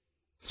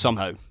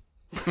 Somehow.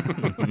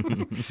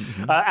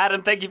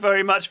 Adam, thank you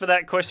very much for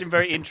that question.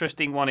 Very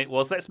interesting one it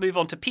was. Let's move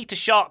on to Peter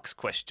Shark's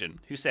question,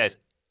 who says,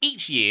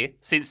 each year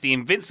since the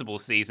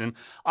Invincibles season,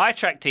 I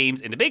track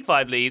teams in the Big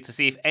Five leagues to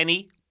see if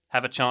any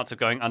have a chance of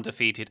going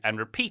undefeated and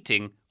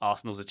repeating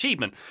Arsenal's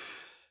achievement.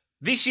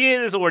 This year,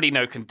 there's already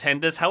no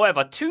contenders.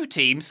 However, 2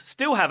 teams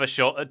still have a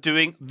shot at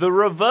doing the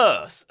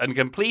reverse and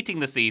completing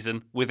the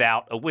season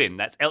without a win.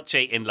 That's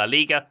Elche in La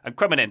Liga and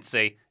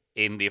Cremonense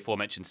in the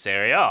aforementioned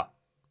Serie A,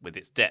 with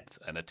its depth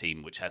and a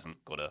team which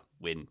hasn't got a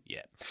win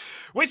yet.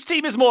 Which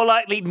team is more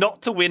likely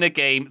not to win a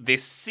game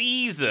this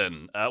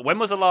season? When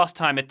was the last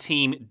time a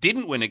team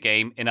didn't win a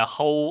game in a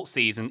whole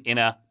season in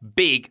a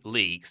big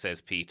league,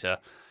 says Peter.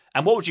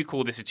 And what would you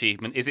call this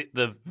achievement? Is it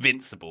the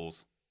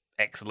Vincibles?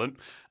 Excellent.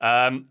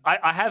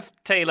 I have,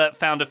 Taylor,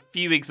 found a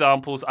few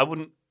examples. I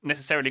wouldn't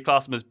necessarily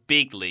class them as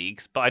big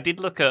leagues, but I did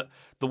look at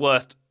the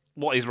worst,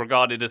 what is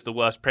regarded as the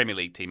worst Premier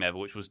League team ever,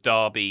 which was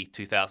Derby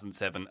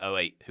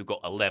 2007-08, who got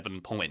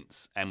 11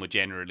 points and were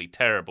generally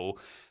terrible.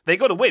 They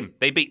got a win.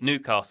 They beat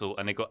Newcastle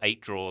and they got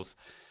 8 draws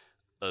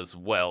as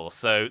well.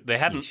 So there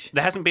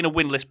hasn't been a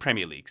winless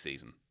Premier League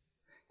season.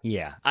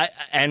 Yeah,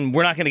 and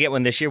we're not going to get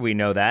one this year. We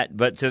know that.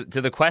 But to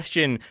the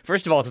question,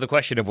 first of all, to the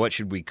question of what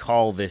should we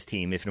call this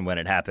team if and when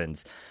it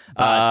happens.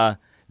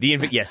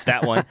 Yes,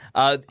 that one.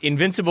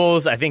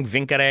 Invincibles, I think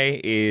vincere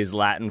is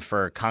Latin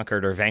for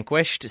conquered or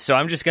vanquished. So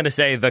I'm just going to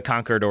say the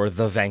conquered or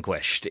the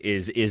vanquished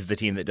is the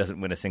team that doesn't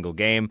win a single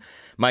game.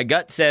 My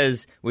gut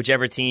says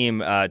whichever team,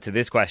 to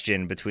this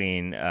question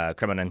between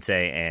Cremonense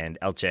and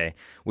Elche,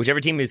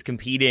 whichever team is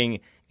competing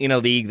in a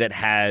league that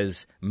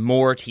has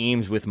more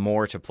teams with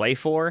more to play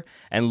for,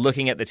 and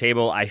looking at the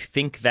table, I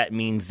think that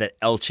means that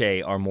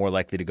Elche are more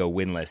likely to go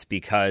winless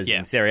because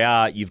in Serie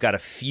A, you've got a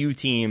few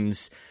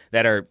teams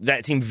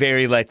that seem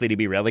very likely to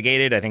be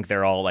relegated. I think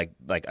they're all like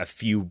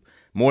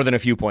more than a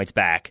few points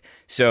back.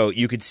 So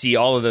you could see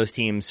all of those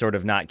teams sort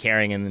of not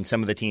caring, and then some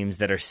of the teams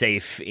that are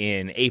safe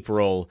in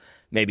April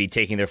maybe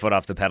taking their foot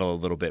off the pedal a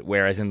little bit.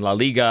 Whereas in La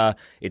Liga,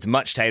 it's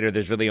much tighter.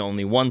 There's really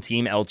only one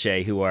team,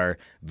 Elche, who are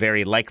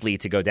very likely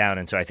to go down.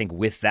 And so I think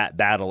with that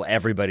battle,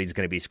 everybody's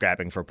going to be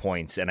scrapping for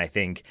points. And I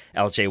think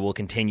Elche will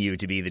continue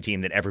to be the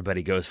team that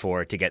everybody goes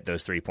for to get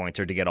those 3 points,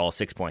 or to get all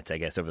 6 points, I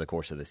guess, over the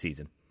course of the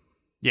season.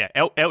 Yeah,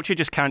 Elche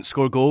just can't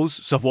score goals,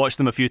 so I've watched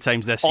them a few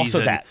times this season.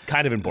 Also that,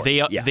 kind of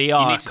important. They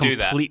are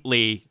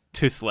completely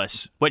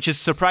toothless, which is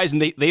surprising.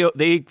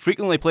 They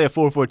frequently play a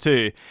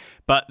 4-4-2,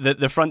 but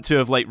the front two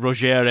of like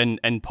Roger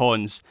and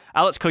Pons.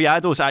 Alex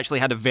Collado's actually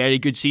had a very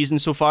good season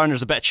so far, and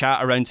there's a bit of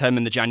chat around him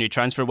in the January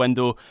transfer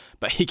window,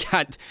 but he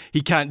can't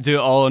do it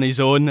all on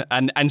his own.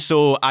 And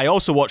so I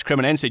also watched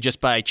Cremonense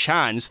just by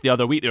chance the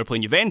other week. They were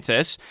playing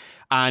Juventus,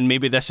 and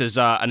maybe this is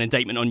an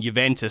indictment on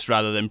Juventus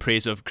rather than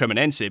praise of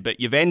Cremonense, but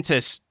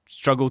Juventus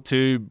struggled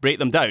to break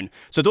them down.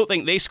 So I don't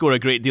think they score a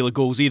great deal of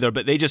goals either,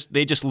 but they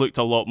just looked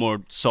a lot more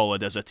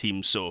solid as a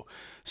team. So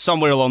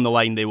somewhere along the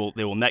line they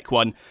will nick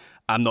one.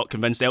 I'm not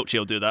convinced Elche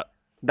will do that.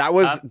 That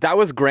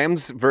was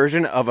Graham's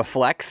version of a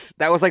flex.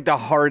 That was like the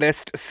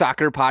hardest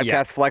soccer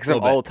podcast flex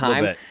of all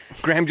time.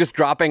 Graham just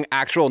dropping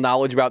actual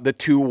knowledge about the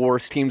 2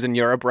 worst teams in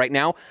Europe right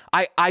now.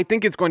 I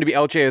think it's going to be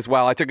Elche as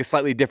well. I took a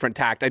slightly different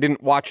tact. I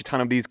didn't watch a ton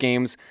of these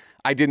games.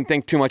 I didn't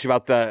think too much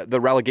about the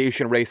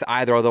relegation race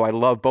either, although I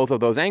love both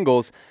of those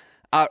angles.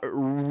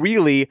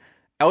 Really,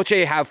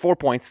 Elche have 4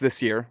 points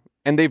this year,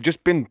 and they've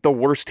just been the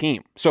worst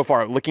team so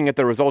far. Looking at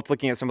the results,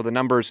 looking at some of the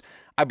numbers,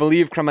 I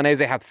believe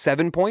Cremonese have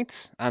 7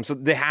 points, so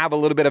they have a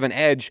little bit of an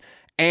edge.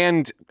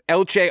 And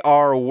Elche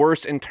are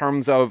worse in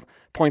terms of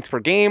points per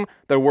game.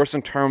 They're worse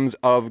in terms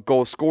of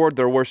goals scored.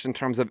 They're worse in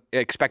terms of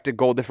expected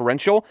goal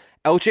differential.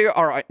 Elche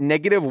are at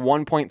negative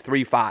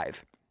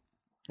 1.35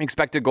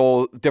 expected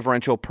goal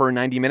differential per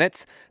 90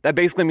 minutes. That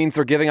basically means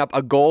they're giving up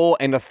a goal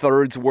and a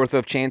third's worth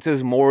of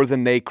chances more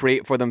than they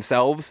create for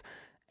themselves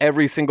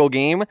every single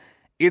game.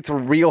 It's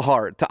real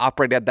hard to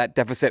operate at that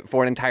deficit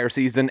for an entire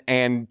season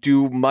and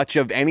do much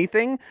of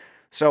anything.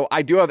 So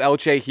I do have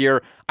Elche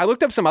here. I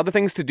looked up some other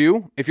things to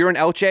do. If you're an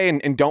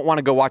Elche and don't want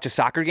to go watch a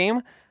soccer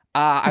game,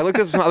 I looked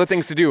up some other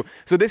things to do.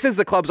 So this is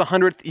the club's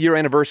 100th year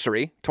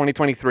anniversary,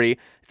 2023.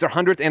 It's their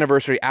 100th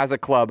anniversary as a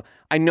club.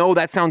 I know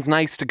that sounds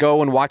nice to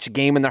go and watch a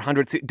game in their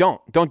 100th.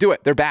 Don't do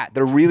it. They're bad.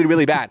 They're really,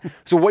 really bad.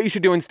 So what you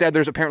should do instead,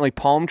 there's apparently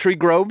palm tree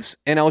groves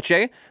in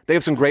Elche. They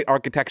have some great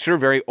architecture,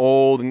 very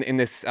old in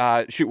this,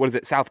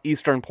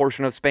 southeastern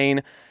portion of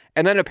Spain.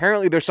 And then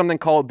apparently there's something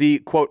called the,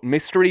 quote,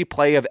 mystery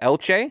play of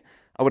Elche.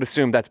 I would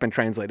assume that's been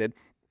translated,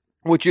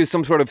 which is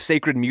some sort of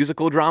sacred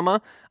musical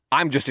drama.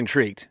 I'm just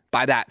intrigued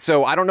by that.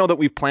 So I don't know that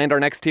we've planned our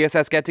next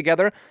TSS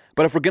get-together,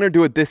 but if we're going to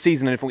do it this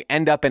season, and if we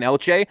end up in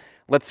Elche,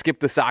 let's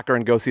skip the soccer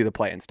and go see the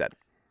play instead.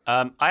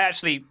 I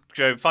actually,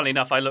 Joe, funnily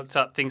enough, I looked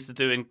up things to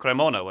do in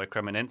Cremona, where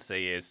Cremonense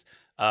is.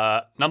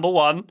 Number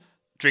 1,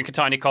 drink a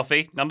tiny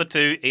coffee. Number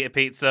 2, eat a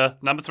pizza.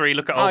 Number 3,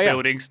 look at old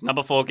buildings.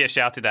 Number 4, get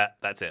shouted at.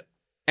 That's it.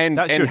 And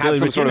that's your daily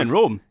routine in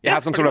Rome.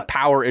 Have some sort of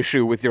power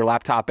issue with your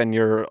laptop and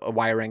your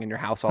wiring in your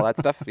house, all that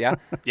stuff. Yeah.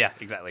 Yeah,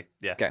 exactly.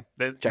 Yeah. Okay.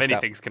 Many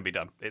things can be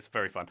done. It's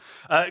very fun.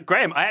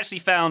 Graham, I actually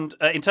found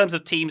in terms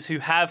of teams who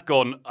have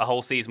gone a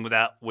whole season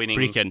without winning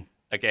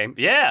a game.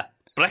 Yeah.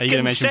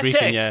 Brecon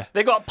City. Yeah.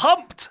 They got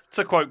pumped,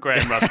 to quote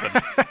Graham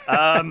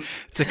Ruthven.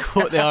 To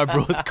quote the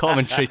Arbroath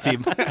commentary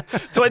team.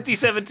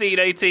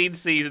 2017-18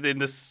 season in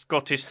the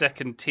Scottish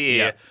second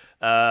tier.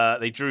 Yeah.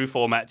 They drew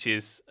 4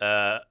 matches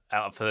out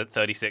of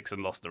 36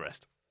 and lost the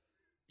rest.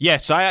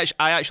 Yes, I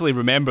actually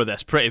remember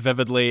this pretty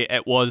vividly.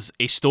 It was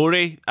a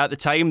story at the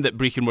time that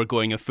Brecon were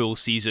going a full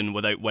season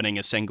without winning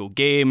a single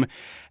game.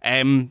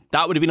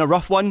 That would have been a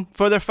rough one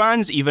for their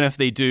fans, even if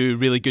they do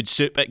really good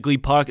soup at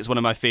Glebe Park. It's one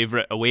of my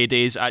favourite away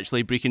days,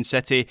 actually, Brecon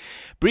City.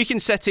 Brecon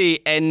City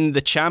in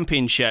the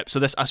Championship. So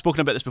I've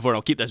spoken about this before, and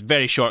I'll keep this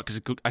very short because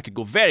I could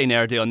go very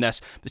nerdy on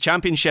this. The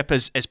Championship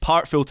is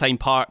part full-time,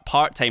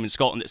 part-time in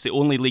Scotland. It's the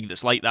only league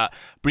that's like that.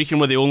 Brecon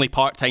were the only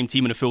part-time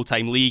team in a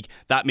full-time league.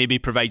 That maybe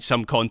provides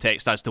some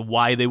context as to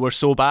why they were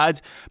so bad,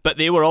 but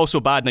they were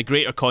also bad in a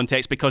greater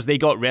context because they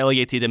got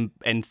relegated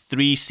in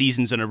 3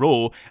 seasons in a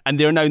row, and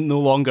they're now no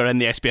longer in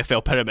the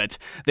SPFL pyramid.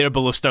 They're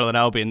below Stirling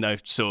Albion now.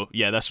 So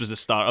yeah, this was the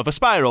start of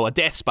a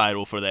death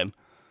spiral for them.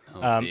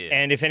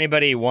 And if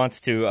anybody wants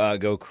to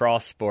go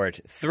cross sport,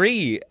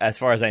 3, as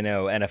far as I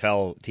know,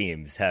 NFL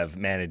teams have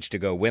managed to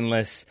go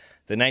winless.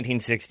 The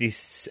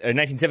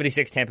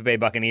 1976 Tampa Bay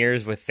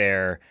Buccaneers with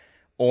their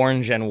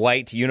orange and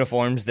white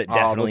uniforms that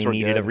definitely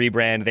needed a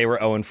rebrand. They were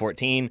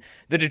 0-14.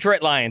 The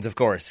Detroit Lions, of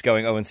course,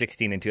 going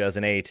 0-16 in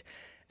 2008.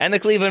 And the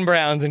Cleveland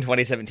Browns in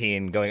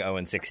 2017 going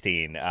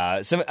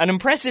 0-16. An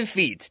impressive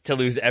feat to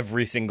lose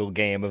every single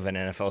game of an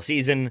NFL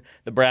season.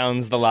 The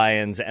Browns, the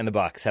Lions, and the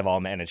Bucs have all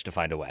managed to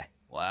find a way.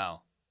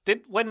 Wow.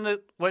 When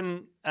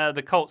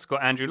the Colts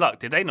got Andrew Luck,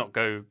 did they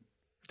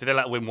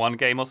let win 1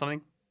 game or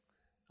something?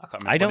 I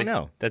can't remember. I don't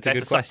know. That's a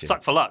good question.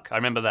 Suck for luck. I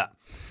remember that.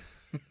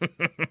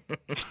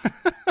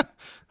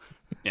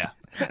 Yeah.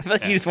 I feel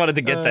like you just wanted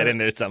to get that in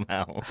there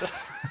somehow.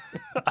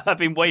 I've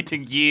been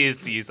waiting years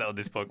to use that on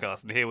this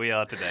podcast, and here we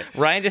are today.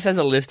 Ryan just has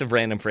a list of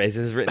random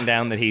phrases written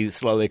down that he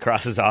slowly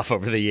crosses off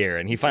over the year,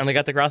 and he finally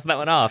got to cross that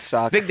one off.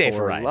 Big day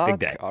for Ryan. Luck. Big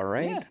day. All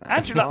right. Yeah.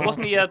 Andrew Luck,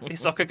 wasn't he a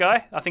soccer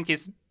guy? I think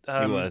his he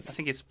was. I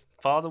think his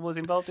father was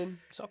involved in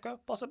soccer,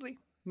 possibly.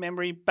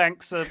 Memory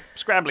banks are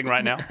scrambling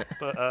right now,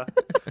 but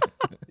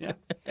yeah.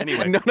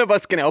 Anyway, none of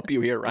us can help you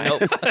here, Ryan.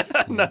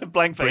 Nope. No,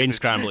 blank faces. Brain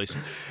scramblers.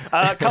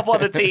 A couple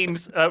other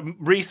teams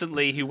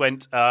recently who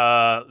went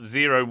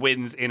 0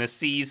 wins in a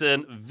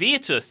season.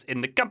 Virtus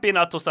in the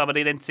Campionato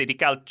Sammarinense di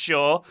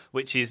Calcio,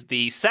 which is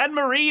the San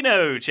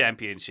Marino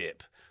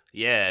Championship.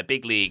 Yeah,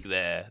 big league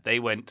there. They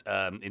went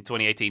in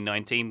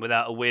 2018-19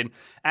 without a win,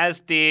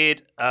 as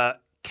did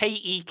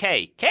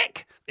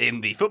KEK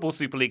in the Football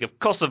Super League of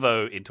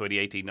Kosovo in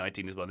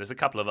 2018-19 as well. There's a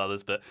couple of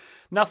others, but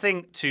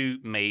nothing too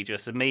major.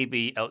 So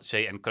maybe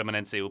Elche and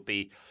Cremonense will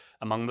be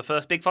among the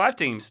first Big 5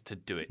 teams to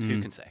do it. Who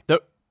can say?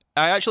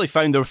 I actually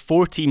found there were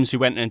 4 teams who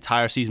went an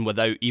entire season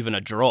without even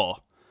a draw.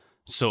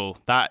 So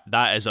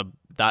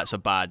that's a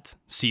bad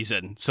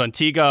season. So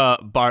Antigua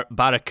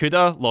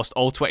Barracuda lost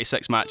all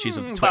 26 matches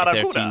of the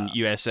 2013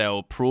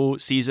 USL Pro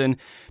season.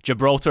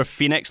 Gibraltar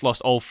Phoenix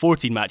lost all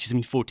 14 matches.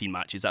 14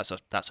 matches, that's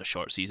a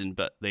short season,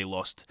 but they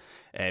lost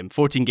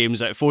 14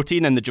 games out of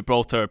 14 in the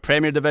Gibraltar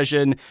Premier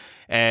Division.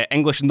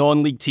 English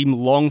non-league team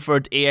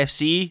Longford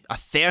AFC, a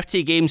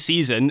 30-game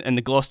season in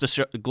the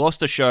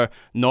Gloucestershire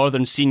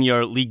Northern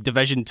Senior League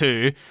Division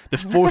 2, the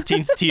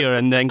 14th tier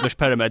in the English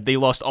pyramid. They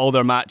lost all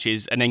their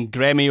matches. And then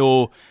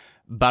Grêmio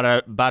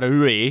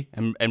Barueri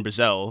in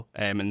Brazil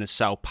in the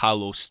Sao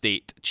Paulo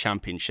State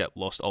Championship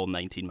lost all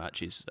 19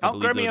 matches. Oh,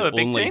 Grêmio a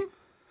big team?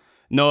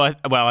 No,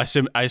 I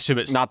assume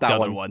it's not that the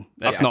other one.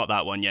 That's not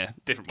that one, yeah.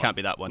 Different one. Can't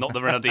be that one. Not the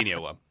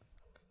Ronaldinho one.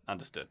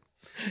 Understood.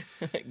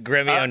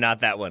 Grêmio,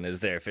 not that one, is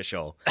their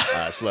official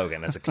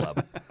slogan as a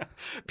club.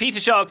 Peter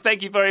Shark,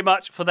 thank you very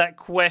much for that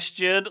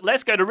question.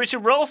 Let's go to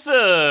Richard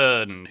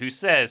Rolson, who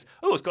says,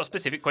 it's got a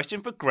specific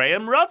question for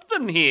Graham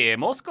Ruthven here.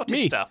 More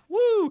Scottish stuff.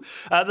 Woo!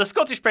 The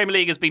Scottish Premier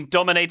League has been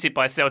dominated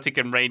by Celtic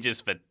and Rangers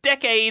for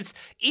decades.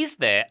 Is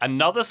there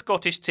another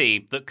Scottish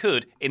team that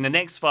could, in the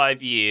next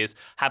 5 years,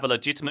 have a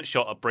legitimate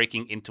shot at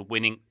breaking into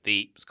winning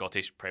the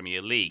Scottish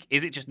Premier League?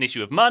 Is it just an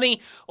issue of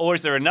money, or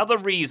is there another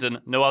reason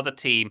no other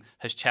team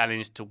has challenged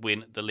to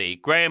win the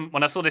league? Graham,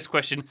 when I saw this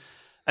question,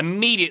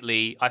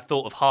 immediately I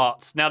thought of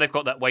Hearts. Now they've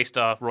got that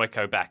Waystar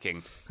Royco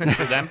backing. Is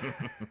it them?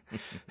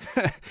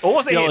 Or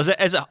was it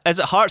is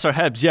it Hearts or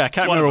Hibs? Yeah, I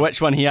can't remember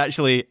which one he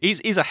actually... He's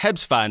a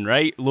Hibs fan,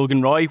 right?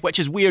 Logan Roy, which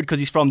is weird because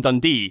he's from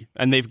Dundee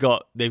and they've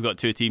got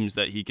 2 teams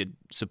that he could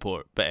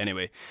support. But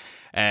anyway...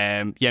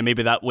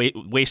 maybe that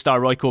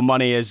Waystar Royco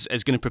money is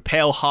going to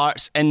propel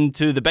Hearts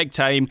into the big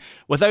time.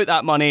 Without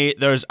that money,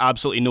 there's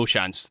absolutely no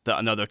chance that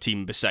another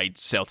team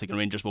besides Celtic and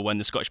Rangers will win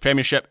the Scottish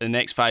Premiership in the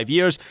next 5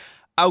 years.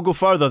 I'll go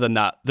further than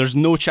that. There's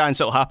no chance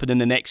it'll happen in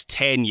the next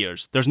 10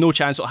 years. There's no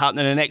chance it'll happen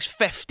in the next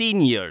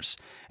 15 years.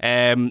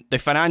 The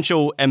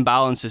financial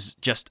imbalance is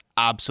just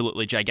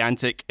absolutely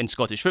gigantic in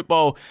Scottish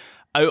football.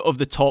 Out of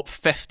the top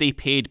 50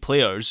 paid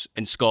players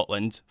in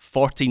Scotland,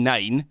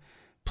 49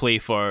 play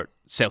for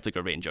Celtic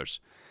or Rangers.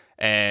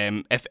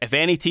 If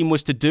any team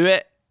was to do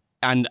it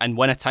and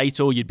win a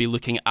title, you'd be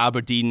looking at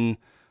Aberdeen,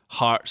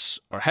 Hearts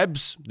or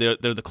Hibs.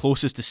 They're the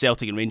closest to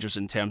Celtic and Rangers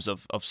in terms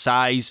of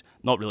size.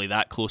 Not really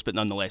that close, but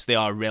nonetheless, they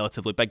are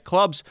relatively big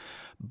clubs.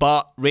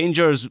 But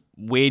Rangers'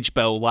 wage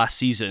bill last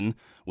season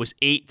was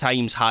 8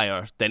 times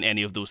higher than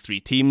any of those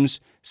 3 teams.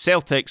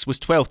 Celtic's was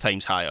 12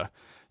 times higher.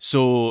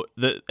 So,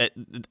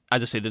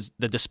 as I say,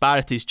 the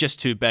disparity is just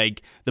too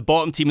big. The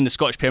bottom team in the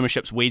Scottish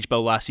Premiership's wage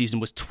bill last season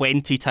was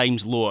 20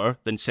 times lower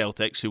than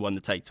Celtic's, who won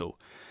the title.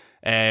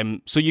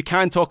 So you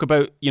can talk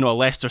about, a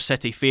Leicester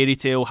City fairy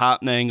tale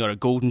happening or a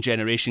golden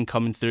generation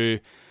coming through.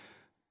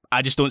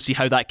 I just don't see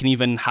how that can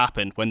even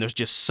happen when there's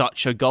just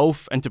such a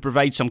gulf. And to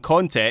provide some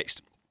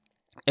context,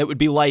 it would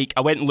be like,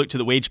 I went and looked at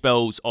the wage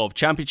bills of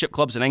Championship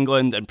clubs in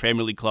England and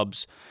Premier League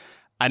clubs,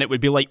 and it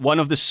would be like one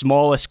of the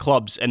smallest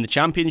clubs in the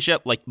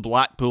Championship, like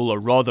Blackpool or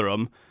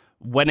Rotherham,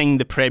 winning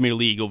the Premier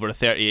League over a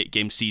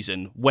 38-game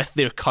season with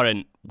their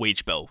current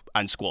wage bill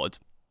and squad.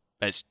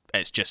 It's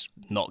just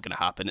not going to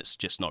happen. It's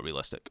just not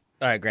realistic.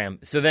 All right, Graham.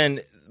 So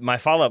then my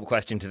follow-up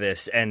question to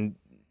this, and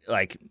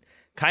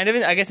kind of,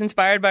 I guess,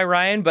 inspired by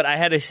Ryan, but I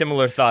had a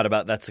similar thought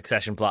about that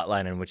Succession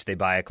plotline in which they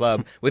buy a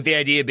club, with the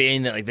idea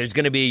being that there's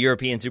going to be a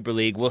European Super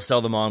League, we'll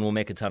sell them on, we'll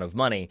make a ton of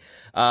money.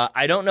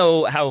 I don't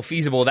know how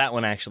feasible that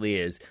one actually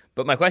is,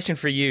 but my question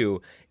for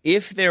you,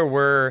 if there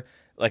were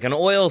an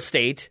oil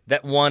state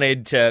that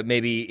wanted to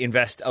maybe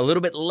invest a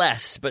little bit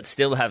less but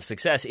still have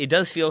success, it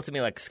does feel to me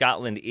like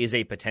Scotland is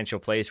a potential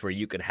place where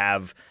you could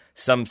have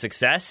some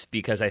success,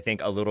 because I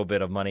think a little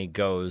bit of money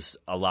goes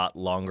a lot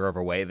longer of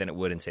a way than it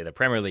would in, say, the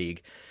Premier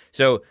League.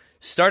 So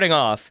starting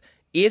off,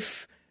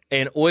 if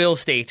an oil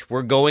state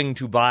were going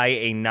to buy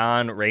a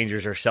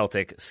non-Rangers or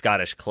Celtic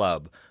Scottish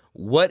club,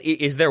 what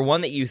is there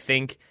one that you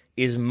think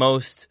is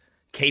most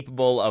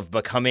capable of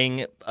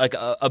becoming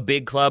a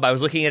big club? I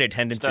was looking at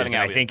attendances, and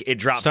I think it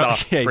drops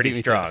off pretty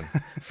strong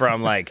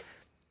from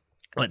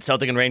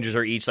Celtic and Rangers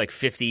are each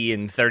 50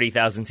 and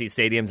 30,000 seat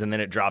stadiums, and then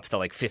it drops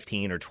to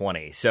 15 or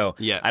 20. So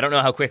I don't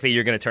know how quickly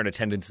you're going to turn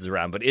attendances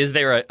around, but is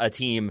there a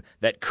team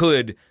that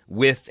could,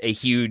 with a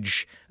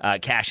huge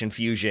cash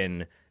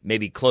infusion,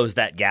 maybe close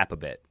that gap a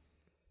bit?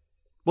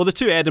 Well, the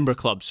 2 Edinburgh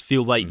clubs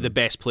feel like the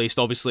best placed.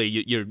 Obviously,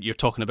 you're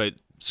talking about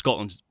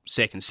Scotland's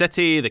second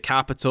city, the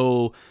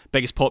capital,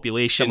 biggest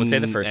population. Some would say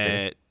the first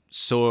city.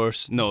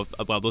 Source. No,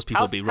 well, those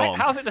people would be wrong.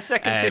 How's it the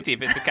second city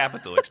if it's the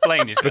capital?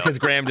 Explain yourself. Because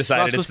Graham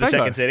decided it's the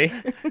second city.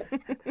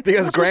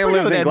 Because Graham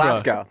lives in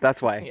Glasgow.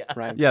 That's why.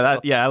 Right. Yeah,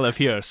 I live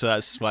here, so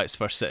that's why it's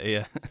first city.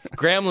 Yeah.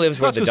 Graham lives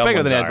where the dumb bigger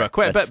ones than Edinburgh. are.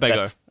 Quite a bit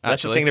bigger.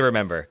 That's the thing to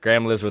remember.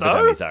 Graham lives where the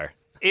dummies are.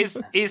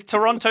 Is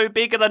Toronto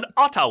bigger than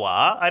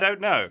Ottawa? I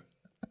don't know.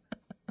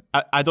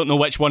 I don't know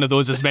which one of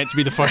those is meant to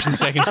be the first and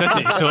second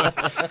city, so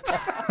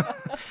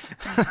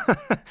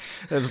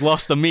it was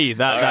lost on me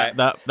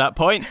that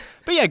point.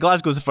 But yeah,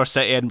 Glasgow's the first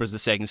city, Edinburgh's the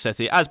second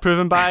city, as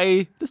proven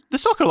by the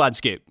soccer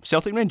landscape.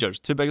 Celtic and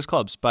Rangers, 2 biggest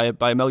clubs by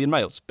a million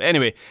miles. But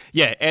anyway,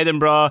 yeah,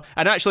 Edinburgh,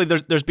 and actually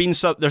there's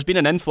been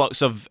an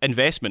influx of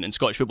investment in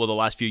Scottish football the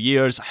last few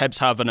years. Hibs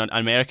have an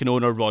American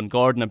owner, Ron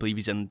Gordon. I believe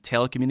he's in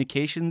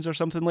telecommunications or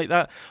something like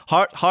that.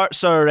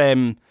 Hearts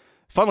are.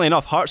 Funnily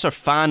enough, Hearts are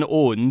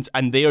fan-owned,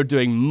 and they are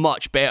doing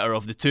much better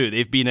of the 2.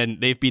 They've been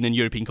in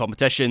European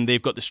competition.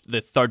 They've got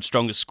the 3rd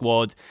strongest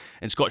squad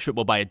in Scottish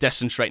football by a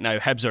distance right now.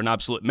 Hibs are an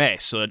absolute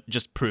mess, so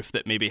just proof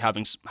that maybe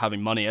having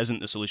money isn't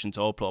the solution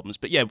to all problems.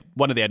 But yeah,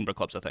 one of the Edinburgh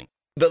clubs, I think.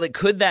 But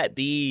could that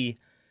be?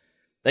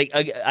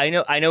 I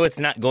know it's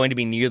not going to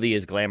be nearly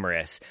as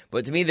glamorous,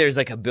 but to me there's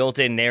a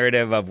built-in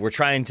narrative of we're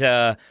trying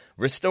to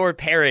restore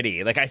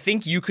parity. I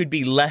think you could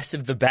be less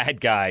of the bad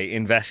guy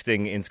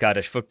investing in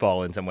Scottish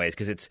football in some ways,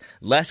 because it's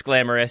less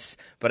glamorous,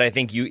 but I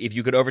think if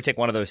you could overtake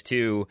one of those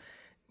 2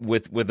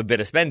 with a bit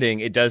of spending,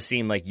 it does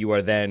seem like you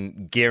are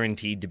then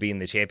guaranteed to be in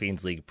the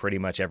Champions League pretty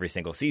much every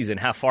single season.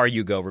 How far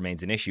you go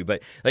remains an issue,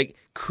 but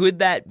could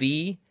that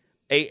be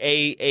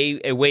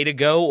a way to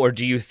go, or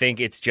do you think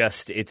it's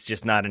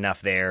just not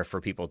enough there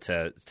for people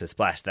to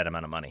splash that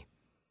amount of money?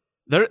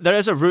 There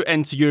is a route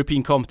into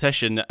European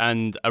competition,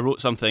 and I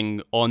wrote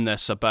something on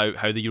this about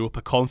how the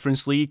Europa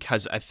Conference League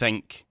has, I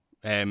think,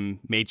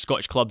 made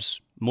Scottish clubs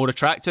more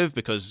attractive,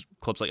 because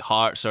clubs like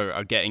Hearts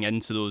are getting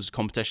into those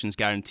competitions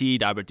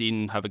guaranteed.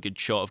 Aberdeen have a good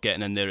shot of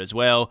getting in there as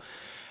well.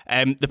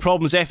 The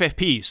problem is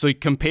FFP, so you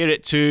compare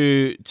it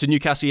to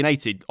Newcastle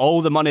United.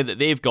 All the money that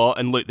they've got,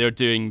 and look, they're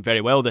doing very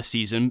well this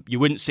season, you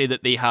wouldn't say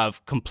that they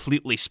have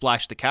completely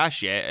splashed the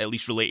cash yet, at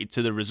least related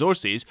to the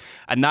resources,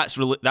 and that's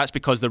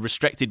because they're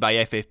restricted by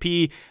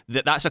FFP.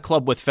 That's a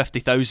club with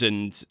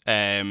 50,000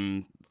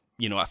 a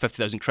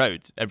 50,000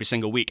 crowd every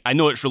single week. I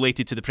know it's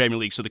related to the Premier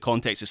League, so the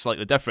context is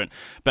slightly different,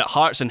 but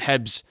Hearts and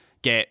Hibs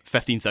get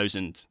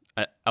 15,000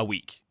 a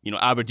week.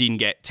 Aberdeen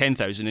get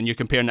 10,000, and you're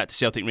comparing that to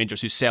Celtic and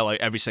Rangers, who sell out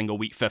every single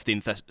week 50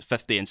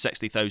 and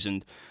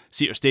 60,000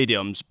 seater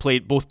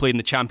stadiums. Both played in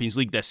the Champions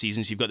League this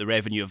season, so you've got the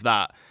revenue of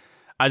that.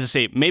 As I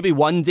say, maybe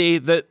one day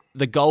that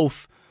the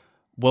gulf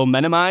will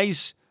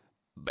minimise.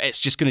 It's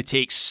just going to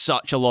take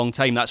such a long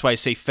time. That's why I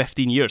say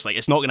 15 years. Like,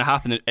 it's not going to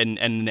happen in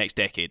the next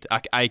decade.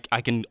 I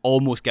can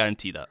almost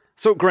guarantee that.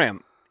 So,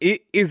 Graham,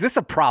 is this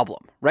a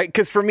problem, right?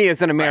 Because for me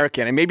as an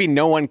American, and maybe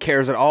no one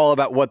cares at all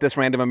about what this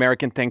random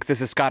American thinks.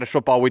 This is Scottish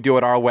football. We do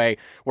it our way.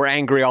 We're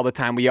angry all the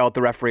time. We yell at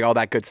the referee, all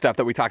that good stuff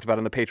that we talked about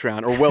on the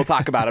Patreon, or will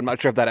talk about. I'm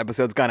not sure if that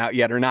episode's gone out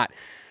yet or not.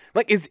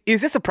 Like, is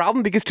this a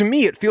problem? Because to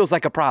me, it feels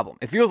like a problem.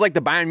 It feels like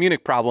the Bayern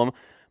Munich problem,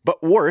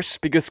 but worse,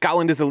 because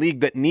Scotland is a league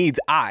that needs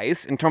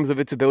eyes in terms of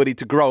its ability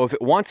to grow if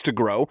it wants to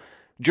grow.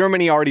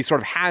 Germany already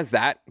sort of has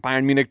that.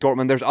 Bayern Munich,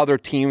 Dortmund, there's other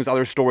teams,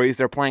 other stories.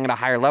 They're playing at a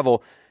higher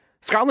level.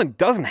 Scotland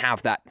doesn't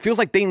have that. Feels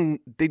like they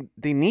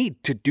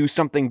need to do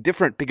something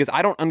different, because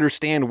I don't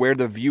understand where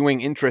the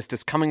viewing interest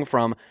is coming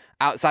from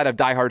outside of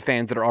diehard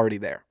fans that are already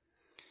there.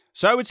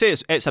 So I would say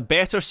it's a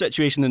better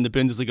situation than the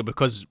Bundesliga,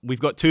 because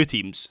we've got two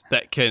teams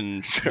that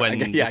can win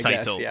the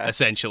title,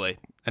 essentially.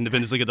 And the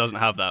Bundesliga doesn't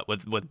have that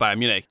with Bayern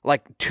Munich.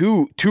 Like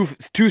two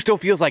still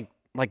feels like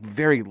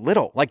very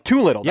little, like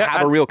too little to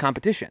have a real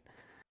competition.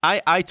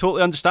 I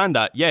totally understand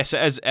that. Yes,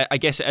 it is. I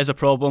guess it is a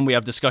problem. We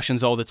have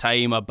discussions all the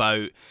time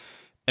about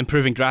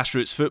improving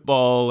grassroots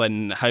football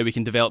and how we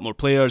can develop more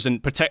players,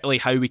 and particularly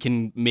how we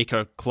can make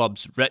our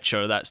clubs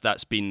richer.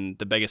 That's been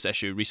the biggest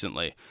issue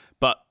recently.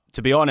 But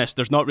to be honest,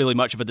 there's not really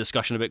much of a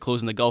discussion about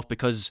closing the gulf,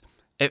 because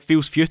it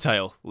feels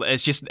futile.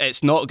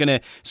 It's not going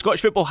to...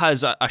 Scottish football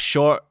has a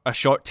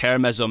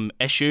short-termism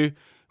issue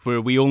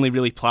where we only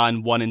really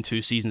plan 1 and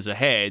 2 seasons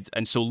ahead,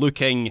 and so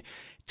looking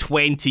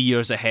 20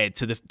 years ahead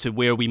to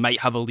where we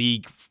might have a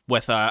league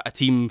with a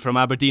team from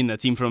Aberdeen, a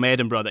team from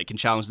Edinburgh that can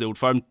challenge the Old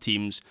Firm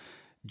teams,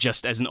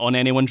 just isn't on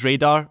anyone's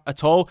radar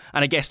at all.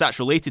 And I guess that's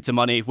related to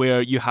money,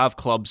 where you have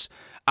clubs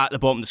at the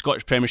bottom of the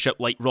Scottish Premiership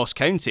like Ross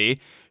County,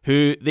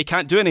 who they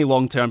can't do any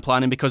long-term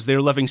planning because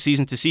they're living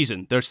season to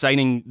season. They're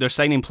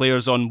signing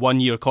players on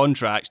 1-year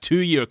contracts,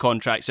 2-year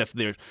contracts if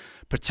they're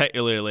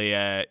particularly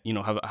have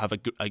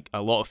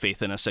a lot of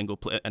faith in a single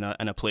in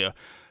a player.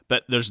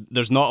 But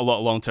there's not a lot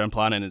of long-term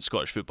planning in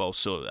Scottish football,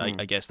 so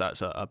I guess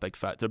that's a big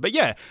factor. But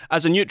yeah,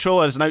 as a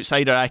neutral, as an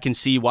outsider, I can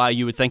see why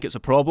you would think it's a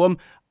problem.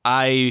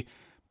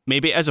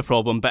 Maybe it is a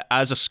problem, but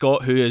as a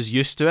Scot who is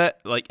used to it,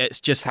 like, it's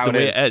just the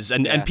way it is.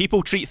 And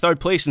people treat third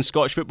place in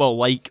Scottish football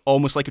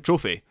almost like a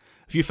trophy.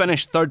 If you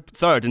finish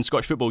third in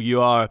Scottish football, you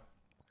are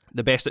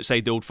the best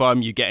outside the Old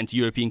Firm. You get into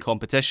European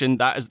competition.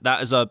 That is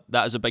a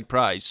big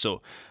prize.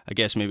 So I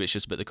guess maybe it's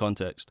just about the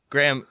context.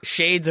 Graham,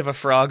 shades of a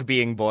frog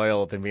being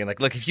boiled and being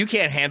like, look, if you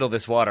can't handle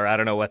this water, I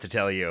don't know what to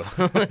tell you.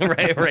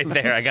 right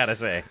there, I gotta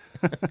say.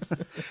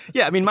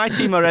 Yeah, I mean, my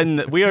team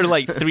we are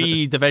like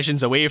 3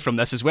 divisions away from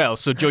this as well.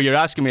 So Joe, you're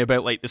asking me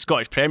about like the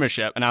Scottish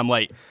Premiership, and I'm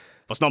like, well,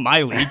 it's not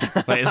my league.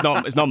 Like,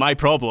 it's not my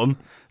problem.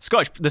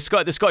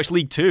 The Scottish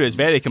League 2 is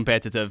very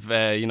competitive,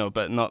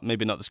 but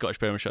maybe not the Scottish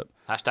Premiership.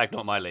 #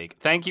 not my league.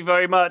 Thank you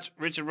very much,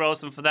 Richard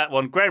Ralston, for that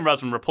one. Graham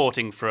Russell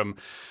reporting from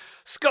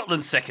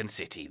Scotland's second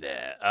city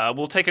there.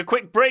 We'll take a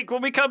quick break.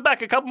 When we come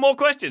back, a couple more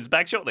questions.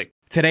 Back shortly.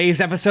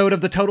 Today's episode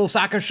of the Total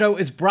Soccer Show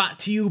is brought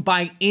to you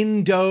by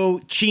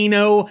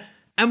Indochino.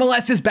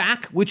 MLS is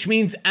back, which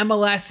means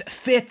MLS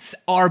fits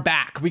are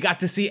back. We got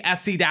to see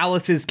FC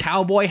Dallas's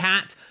cowboy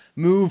hat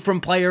move from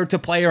player to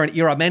player, and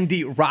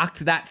Iramendi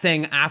rocked that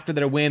thing after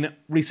their win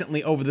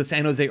recently over the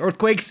San Jose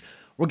Earthquakes.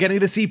 We're getting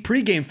to see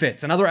pregame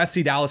fits. Another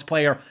FC Dallas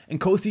player,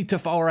 Nkosi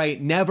Tafare,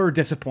 never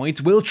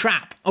disappoints. Will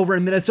Trapp over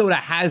in Minnesota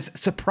has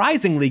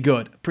surprisingly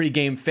good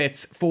pregame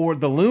fits for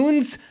the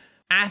Loons.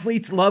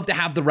 Athletes love to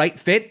have the right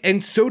fit,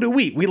 and so do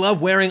we. We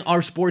love wearing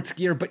our sports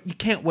gear, but you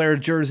can't wear a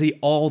jersey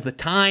all the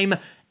time.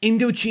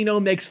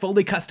 Indochino makes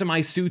fully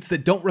customized suits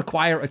that don't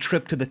require a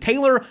trip to the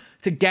tailor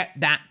to get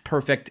that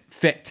perfect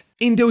fit.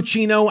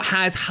 Indochino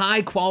has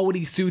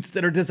high-quality suits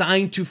that are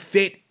designed to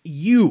fit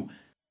you.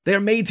 They're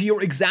made to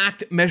your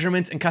exact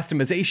measurements and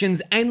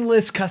customizations,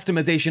 endless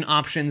customization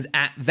options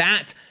at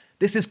that.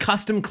 This is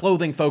custom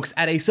clothing, folks,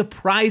 at a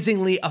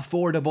surprisingly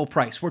affordable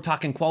price. We're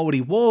talking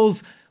quality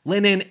wools,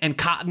 linen, and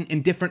cotton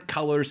in different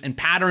colors and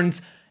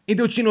patterns.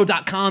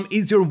 Indochino.com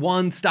is your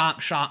one-stop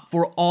shop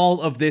for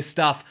all of this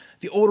stuff.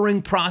 The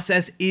ordering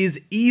process is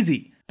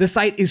easy. The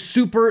site is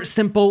super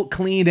simple,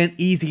 clean, and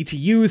easy to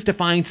use to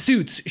find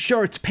suits,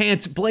 shirts,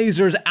 pants,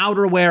 blazers,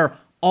 outerwear,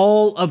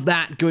 all of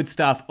that good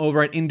stuff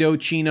over at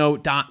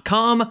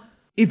Indochino.com.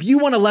 If you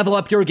want to level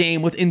up your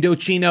game with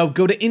Indochino,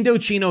 go to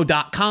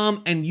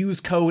Indochino.com and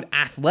use code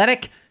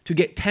ATHLETIC to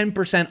get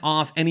 10%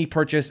 off any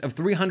purchase of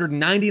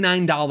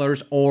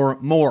 $399 or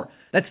more.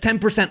 That's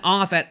 10%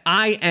 off at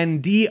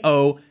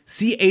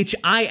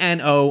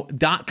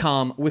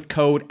INDOCHINO.com with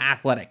code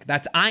ATHLETIC.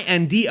 That's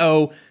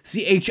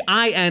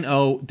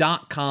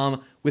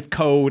INDOCHINO.com with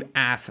code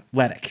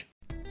ATHLETIC.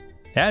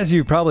 As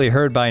you've probably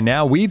heard by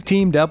now, we've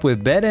teamed up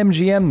with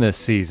BetMGM this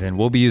season.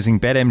 We'll be using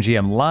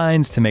BetMGM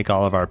lines to make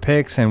all of our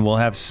picks, and we'll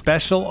have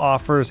special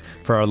offers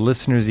for our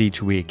listeners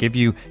each week. If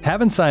you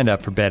haven't signed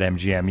up for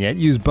BetMGM yet,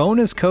 use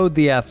bonus code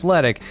The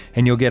Athletic,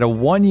 and you'll get a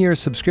 1-year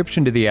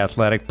subscription to The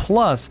Athletic,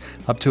 plus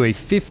up to a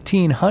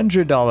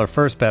 $1,500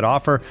 first bet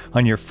offer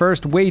on your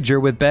first wager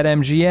with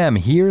BetMGM.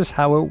 Here's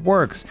how it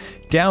works.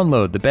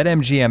 Download the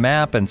BetMGM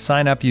app and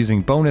sign up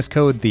using bonus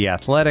code The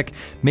Athletic.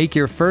 Make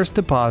your first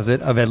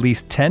deposit of at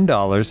least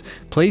 $10.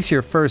 Place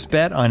your first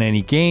bet on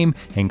any game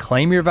and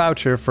claim your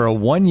voucher for a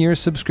 1-year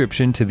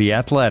subscription to The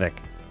Athletic.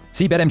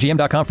 See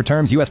BetMGM.com for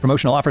terms. U.S.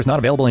 promotional offers not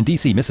available in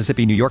D.C.,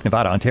 Mississippi, New York,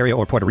 Nevada, Ontario,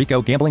 or Puerto Rico.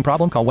 Gambling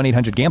problem? Call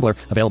 1-800-GAMBLER.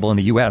 Available in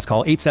the U.S.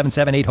 Call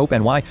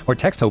 877-8-HOPE-NY or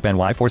text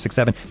HOPE-NY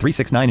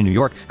 467-369 in New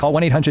York. Call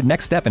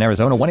 1-800-NEXT-STEP in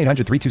Arizona.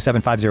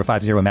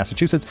 1-800-327-5050 in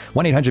Massachusetts.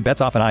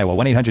 1-800-BETS-OFF in Iowa.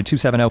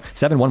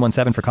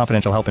 1-800-270-7117 for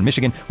confidential help in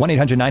Michigan.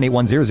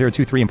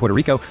 1-800-981-0023 in Puerto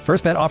Rico.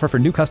 First bet offer for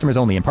new customers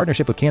only in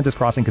partnership with Kansas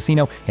Crossing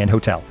Casino and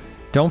Hotel.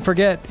 Don't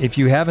forget, if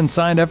you haven't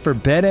signed up for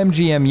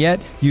BetMGM yet,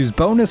 use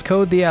bonus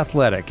code The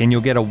Athletic, and you'll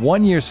get a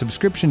 1-year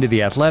subscription to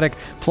The Athletic,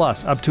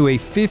 plus up to a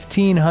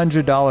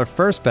 $1,500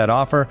 first bet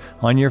offer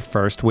on your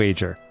first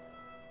wager.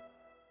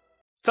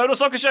 Total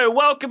Soccer Show,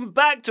 welcome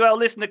back to our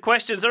listener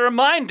questions. A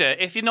reminder,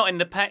 if you're not in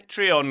the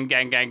Patreon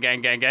gang, I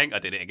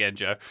did it again,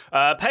 Joe,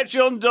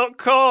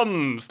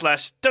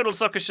 patreon.com/Total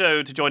Soccer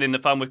Show to join in the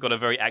fun. We've got a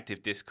very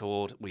active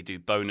Discord. We do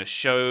bonus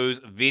shows,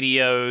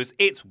 videos.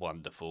 It's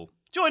wonderful.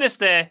 Join us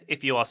there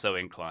if you are so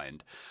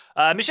inclined.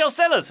 Michelle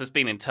Sellers has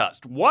been in touch.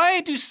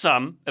 Why do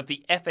some of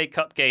the FA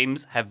Cup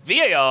games have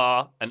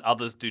VAR and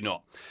others do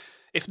not?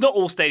 If not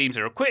all stadiums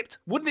are equipped,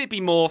 wouldn't it be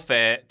more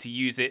fair to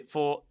use it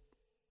for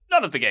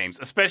none of the games,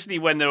 especially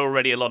when there are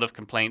already a lot of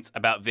complaints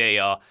about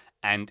VAR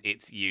and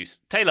its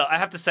use? Taylor, I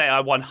have to say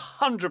I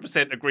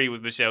 100% agree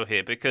with Michelle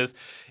here, because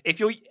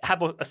if you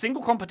have a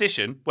single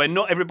competition where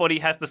not everybody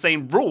has the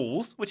same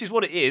rules, which is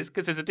what it is,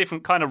 because there's a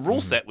different kind of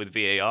rule set with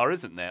VAR,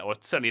 isn't there? Or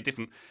certainly a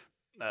different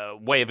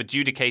way of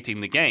adjudicating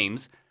the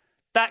games,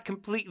 that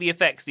completely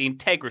affects the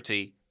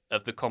integrity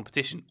of the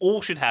competition. All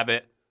should have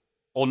it,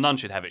 or none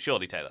should have it,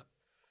 surely, Taylor.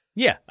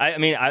 Yeah, I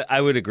mean, I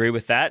would agree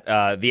with that.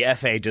 The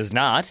FA does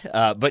not.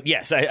 But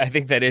yes, I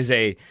think that is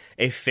a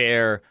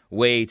fair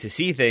way to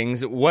see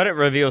things. What it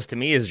reveals to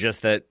me is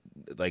just that,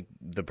 like,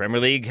 the Premier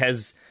League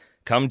has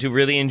come to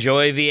really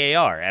enjoy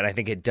VAR. And I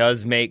think it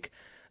does make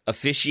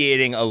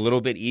officiating a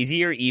little bit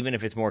easier, even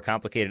if it's more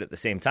complicated at the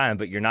same time.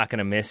 But you're not going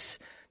to miss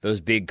those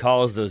big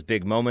calls, those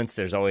big moments.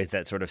 There's always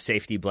that sort of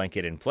safety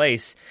blanket in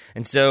place.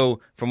 And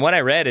so from what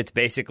I read, it's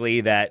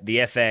basically that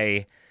the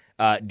FA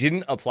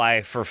didn't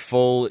apply for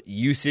full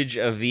usage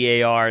of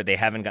VAR. They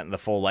haven't gotten the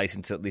full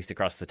license, at least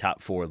across the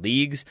top 4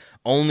 leagues.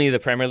 Only the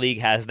Premier League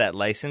has that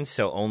license,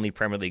 so only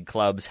Premier League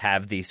clubs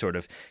have the sort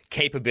of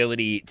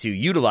capability to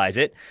utilize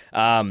it.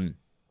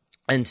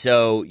 And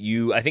so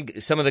I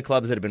think some of the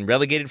clubs that have been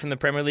relegated from the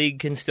Premier League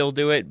can still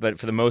do it, but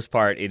for the most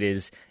part, it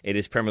is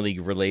Premier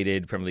League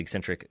related, Premier League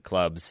centric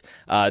clubs.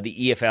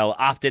 The EFL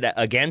opted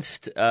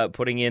against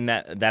putting in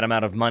that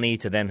amount of money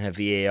to then have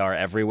VAR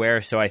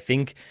everywhere. So I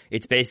think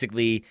it's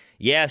basically,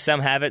 yeah, some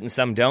have it and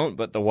some don't,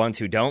 but the ones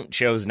who don't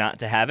chose not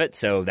to have it,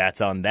 so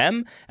that's on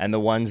them. And the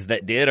ones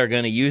that did are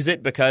going to use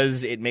it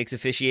because it makes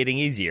officiating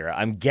easier.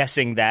 I'm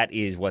guessing that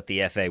is what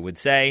the FA would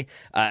say.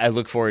 I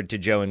look forward to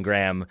Joe and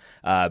Graham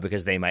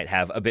because they might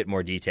have a bit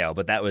more detail,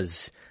 but that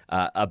was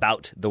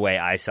about the way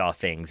I saw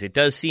things. It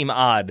does seem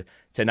odd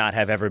to not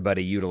have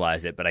everybody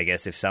utilize it, but I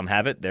guess if some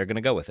have it, they're going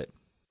to go with it.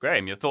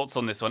 Graham, your thoughts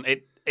on this one?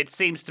 It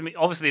seems to me,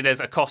 obviously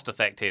there's a cost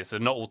effect here, so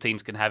not all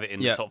teams can have it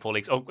in the top 4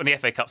 leagues. Oh, and the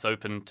FA Cup's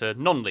open to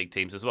non-league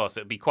teams as well, so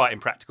it'd be quite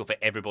impractical for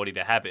everybody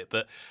to have it.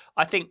 But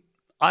I think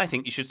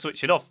you should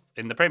switch it off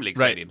in the Premier League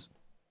stadiums.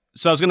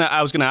 So I was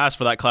gonna ask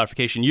for that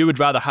clarification. You would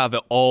rather have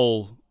it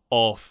all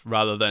off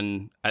rather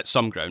than at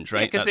some grounds,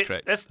 right? Yeah, that's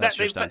correct. That's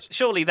your stance.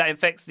 Surely that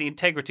affects the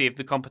integrity of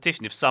the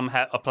competition if some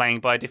are playing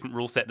by a different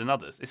rule set than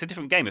others. It's a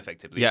different game,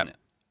 effectively, isn't it?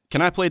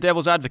 Can I play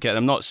devil's advocate?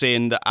 I'm not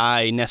saying that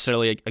I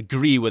necessarily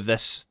agree with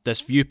this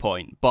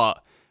viewpoint,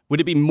 but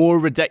would it be more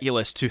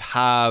ridiculous to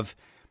have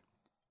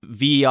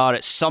VAR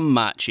at some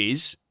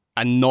matches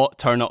and not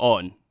turn it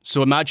on?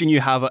 So imagine you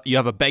have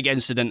a big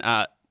incident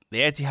at the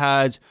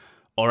Etihad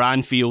or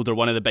Anfield or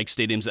one of the big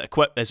stadiums that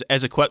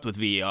is equipped with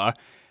VAR,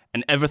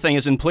 and everything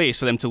is in place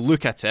for them to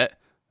look at it,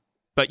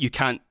 but you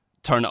can't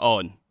turn it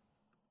on.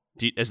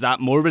 Is that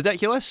more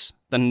ridiculous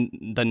than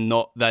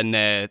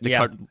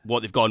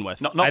what they've gone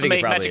with? Not for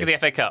me. Magic of the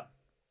FA Cup.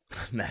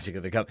 Magic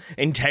of the Cup.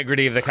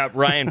 Integrity of the Cup.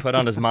 Ryan put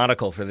on his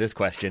monocle for this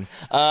question.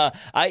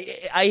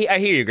 I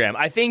hear you, Graham.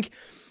 I think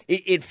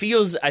it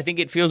feels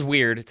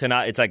weird to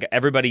not. It's like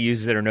everybody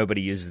uses it or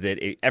nobody uses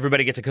it.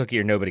 Everybody gets a cookie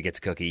or nobody gets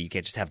a cookie. You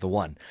can't just have the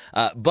one.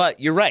 But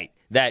you're right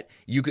that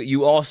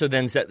you also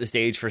then set the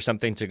stage for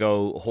something to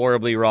go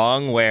horribly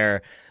wrong,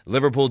 where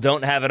Liverpool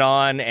don't have it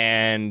on,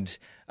 and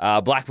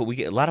Blackpool, we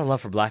get a lot of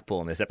love for Blackpool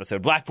in this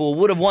episode. Blackpool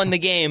would have won the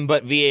game,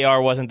 but VAR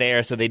wasn't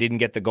there, so they didn't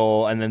get the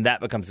goal, and then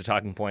that becomes the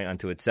talking point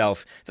unto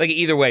itself. I feel like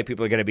either way,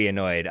 people are going to be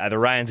annoyed. Either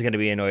Ryan's going to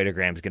be annoyed or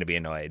Graham's going to be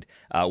annoyed.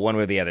 One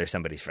way or the other,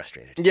 somebody's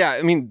frustrated. Yeah,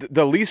 I mean,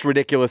 the least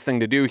ridiculous thing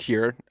to do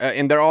here,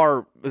 and there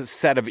are a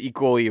set of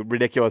equally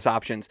ridiculous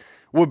options,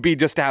 would be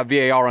just to have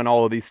VAR on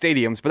all of these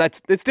stadiums,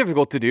 but it's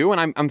difficult to do,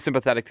 and I'm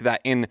sympathetic to that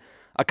in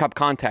a cup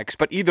context.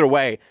 But either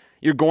way,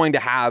 you're going to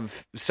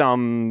have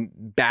some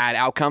bad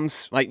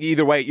outcomes. Like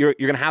either way, you're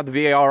going to have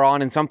the VAR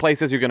on. In some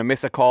places, you're going to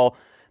miss a call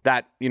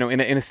that, in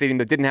a stadium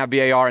that didn't have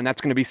VAR, and that's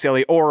going to be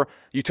silly. Or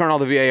you turn all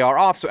the VAR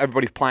off so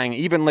everybody's playing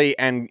evenly,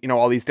 and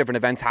all these different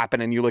events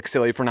happen, and you look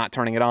silly for not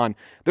turning it on.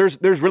 There's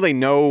really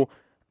no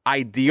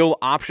ideal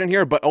option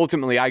here, but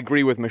ultimately, I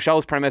agree with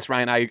Michelle's premise,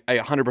 Ryan. I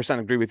 100%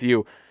 agree with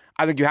you.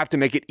 I think you have to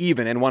make it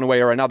even in one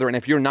way or another. And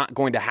if you're not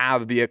going to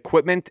have the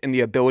equipment and the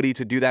ability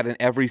to do that in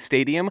every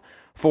stadium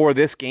for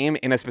this game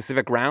in a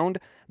specific round,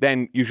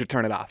 then you should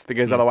turn it off,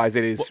 because otherwise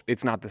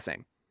it's not the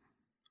same.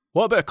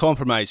 What about a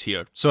compromise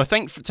here? So I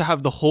think to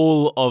have the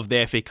whole of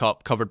the FA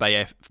Cup covered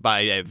by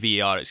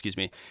VAR,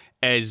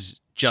 is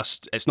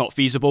just, it's not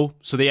feasible.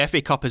 So the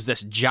FA Cup is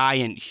this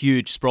giant,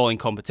 huge, sprawling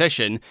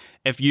competition.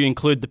 If you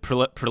include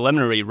the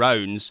preliminary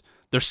rounds,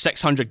 there's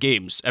 600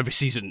 games every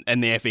season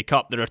in the FA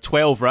Cup. There are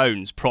 12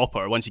 rounds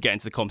proper once you get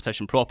into the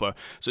competition proper.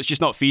 So it's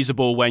just not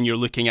feasible when you're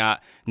looking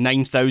at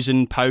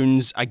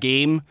 £9,000 a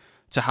game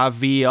to have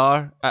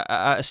VAR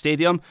at a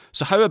stadium.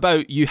 So how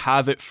about you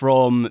have it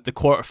from the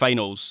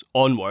quarterfinals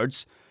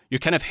onwards? You're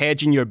kind of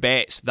hedging your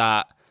bets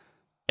that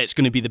it's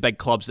going to be the big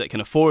clubs that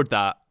can afford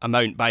that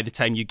amount by the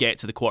time you get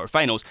to the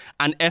quarterfinals.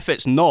 And if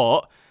it's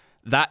not,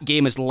 that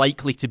game is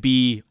likely to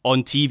be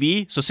on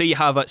TV. So say you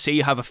have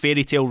a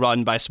fairy tale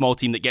run by a small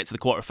team that gets to the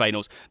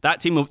quarterfinals.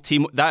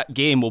 That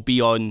game will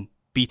be on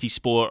BT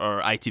Sport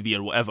or ITV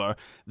or whatever.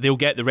 They'll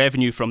get the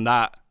revenue from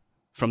that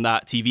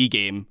TV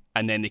game,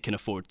 and then they can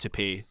afford to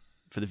pay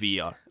for the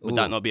VAR. Would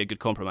that not be a good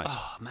compromise?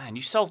 Oh man,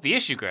 you solved the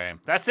issue,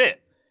 Graham. That's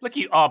it. Look at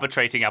you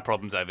arbitrating our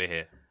problems over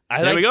here.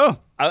 There we go.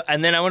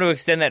 And then I want to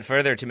extend that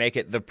further to make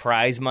it the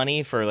prize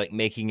money for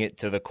making it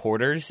to the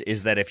quarters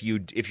is that if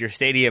your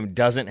stadium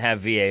doesn't have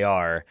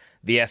VAR,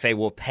 the FA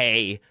will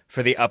pay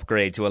for the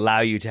upgrade to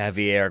allow you to have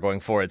VAR going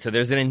forward. So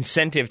there's an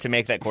incentive to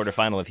make that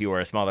quarterfinal if you were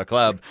a smaller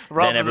club.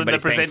 Rather then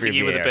everybody's than paying for presenting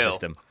your you with a VAR bill.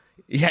 system.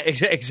 Yeah,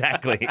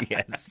 exactly.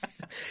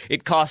 Yes.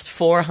 It cost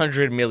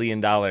 $400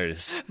 million.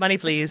 Money,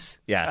 please.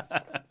 Yeah.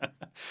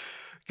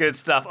 Good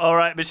stuff. All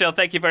right, Michelle,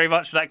 thank you very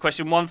much for that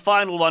question. One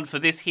final one for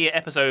this here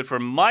episode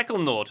from Michael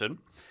Norton.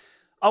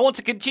 I want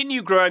to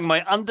continue growing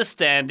my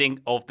understanding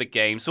of the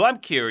game, so I'm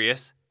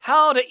curious,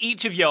 how do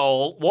each of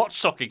y'all watch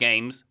soccer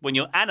games when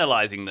you're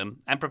analysing them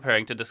and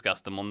preparing to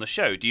discuss them on the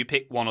show? Do you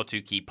pick one or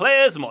two key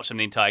players and watch them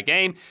the entire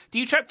game? Do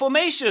you track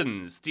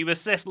formations? Do you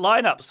assess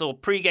lineups or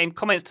pre-game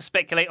comments to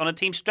speculate on a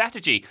team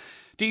strategy?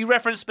 Do you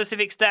reference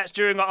specific stats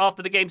during or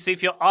after the game to see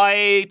if your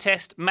eye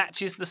test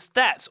matches the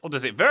stats? Or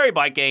does it vary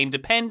by game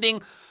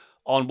depending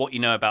on what you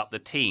know about the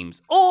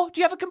teams? Or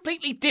do you have a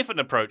completely different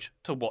approach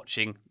to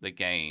watching the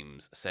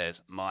games,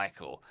 says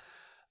Michael.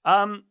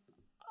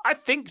 I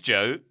think,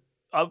 Joe,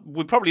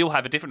 we probably all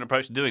have a different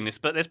approach to doing this,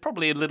 but there's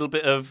probably a little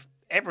bit of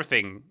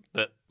everything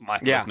that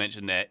Michael has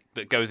mentioned there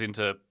that goes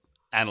into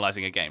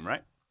analysing a game,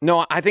 right?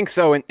 No, I think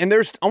so. And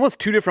there's almost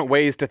two different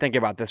ways to think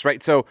about this,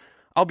 right? So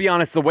I'll be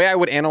honest, the way I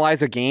would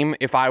analyze a game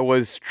if I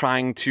was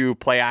trying to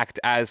play act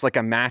as like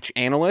a match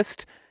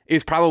analyst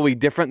is probably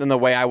different than the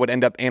way I would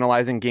end up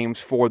analyzing games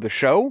for the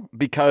show,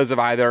 because of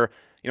either,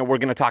 we're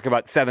going to talk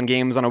about 7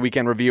 games on a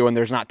weekend review and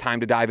there's not time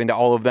to dive into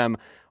all of them,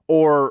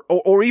 or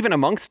even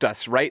amongst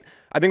us, right?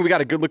 I think we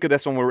got a good look at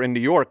this when we were in New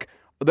York.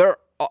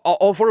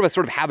 All 4 of us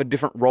sort of have a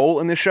different role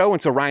in the show.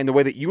 And so, Ryan, the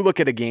way that you look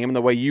at a game and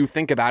the way you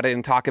think about it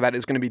and talk about it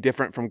is going to be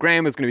different from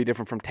Graham, is going to be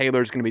different from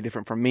Taylor, is going to be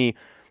different from me.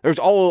 There's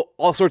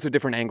all sorts of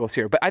different angles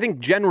here. But I think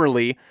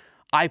generally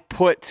I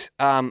put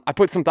some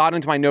thought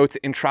into my notes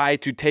and try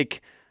to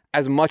take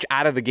as much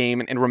out of the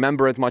game and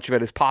remember as much of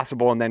it as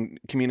possible, and then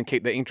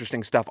communicate the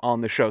interesting stuff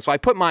on the show. So I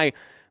put my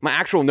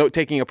actual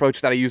note-taking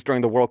approach that I used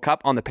during the World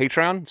Cup on the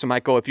Patreon. So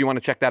Michael, if you want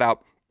to check that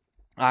out,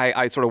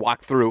 I sort of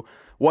walk through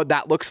what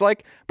that looks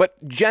like. But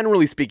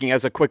generally speaking,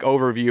 as a quick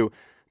overview,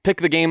 pick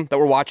the game that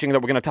we're watching,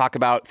 that we're going to talk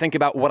about, think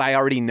about what I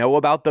already know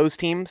about those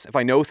teams. If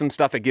I know some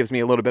stuff, it gives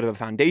me a little bit of a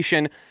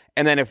foundation.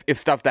 And then if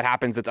stuff that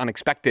happens that's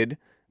unexpected,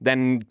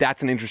 then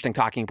that's an interesting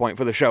talking point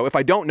for the show. If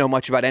I don't know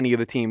much about any of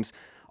the teams,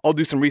 I'll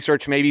do some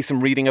research, maybe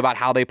some reading about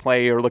how they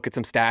play, or look at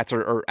some stats,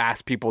 or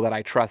ask people that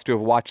I trust to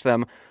have watched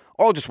them,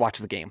 or I'll just watch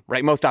the game,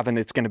 right? Most often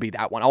it's going to be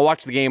that one. I'll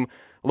watch the game,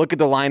 look at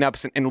the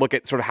lineups, and look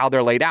at sort of how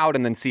they're laid out,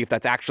 and then see if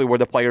that's actually where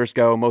the players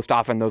go. Most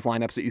often those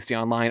lineups that you see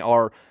online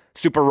are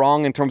super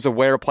wrong in terms of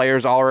where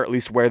players are, or at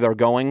least where they're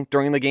going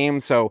during the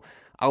game. So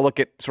I'll look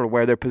at sort of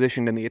where they're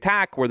positioned in the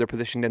attack, where they're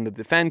positioned in the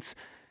defense,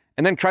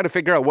 and then try to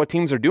figure out what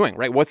teams are doing,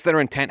 right? What's their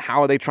intent?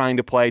 How are they trying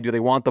to play? Do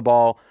they want the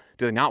ball?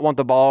 Do they not want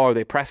the ball? Are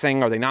they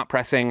pressing? Are they not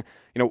pressing?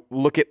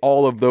 Look at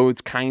all of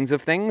those kinds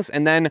of things,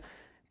 and then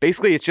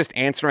basically it's just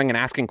answering and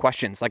asking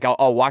questions. Like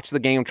I'll watch the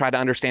game, try to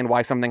understand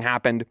why something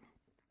happened.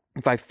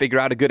 If I figure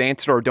out a good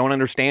answer or don't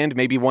understand,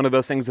 maybe one of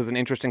those things is an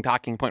interesting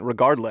talking point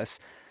regardless.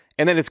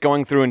 And then it's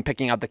going through and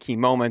picking out the key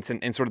moments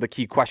and sort of the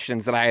key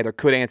questions that I either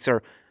could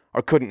answer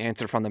or couldn't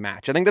answer from the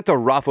match. I think that's a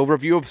rough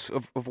overview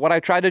of what I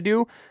try to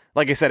do.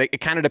 Like I said,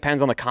 it kind of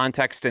depends on the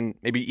context and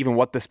maybe even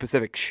what the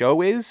specific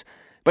show is,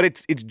 but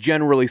it's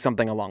generally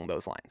something along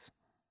those lines.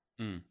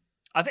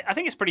 I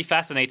think it's pretty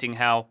fascinating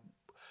how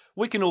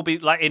we can all be,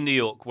 like in New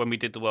York when we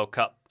did the World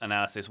Cup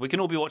analysis, we can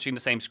all be watching the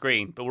same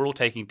screen, but we're all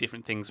taking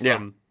different things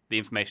from the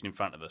information in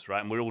front of us,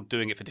 right? And we're all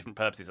doing it for different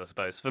purposes, I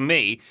suppose. For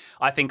me,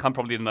 I think I'm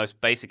probably the most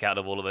basic out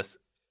of all of us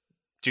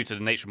due to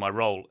the nature of my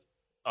role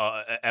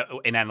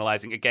in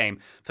analysing a game.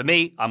 For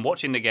me, I'm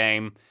watching the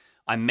game,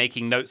 I'm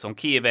making notes on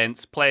key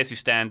events, players who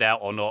stand out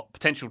or not,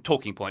 potential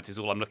talking points is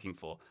all I'm looking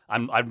for.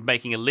 I'm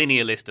making a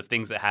linear list of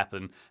things that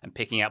happen and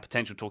picking out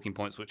potential talking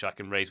points which I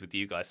can raise with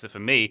you guys. So for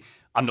me,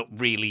 I'm not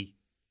really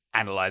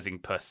analysing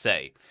per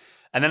se.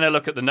 And then I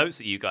look at the notes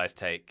that you guys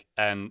take,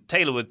 and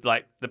Taylor with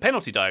like the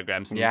penalty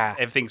diagrams, and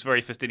everything's very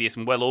fastidious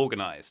and well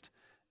organised.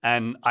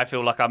 And I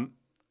feel like I'm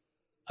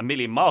a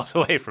million miles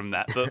away from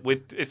that, but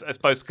I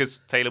suppose because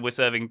Taylor, we're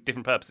serving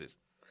different purposes.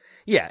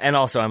 Yeah, and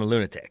also I'm a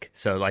lunatic,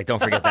 so like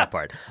don't forget that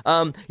part.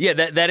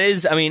 That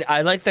is, I mean,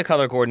 I like the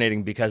color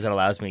coordinating because it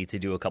allows me to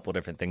do a couple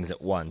different things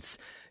at once.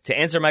 To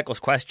answer Michael's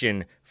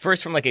question,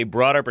 first from like a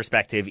broader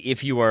perspective,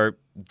 if you are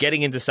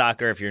getting into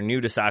soccer, if you're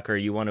new to soccer,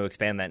 you want to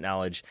expand that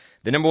knowledge,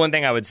 the number one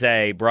thing I would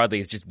say broadly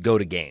is just go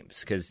to games,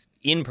 because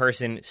in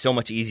person, so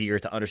much easier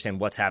to understand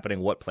what's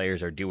happening, what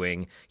players are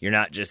doing. You're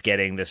not just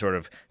getting the sort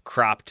of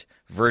cropped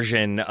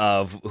version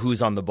of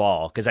who's on the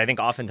ball, because I think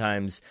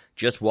oftentimes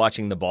just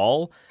watching the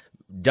ball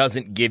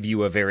doesn't give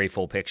you a very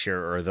full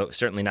picture, or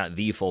certainly not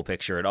the full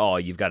picture at all.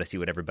 You've got to see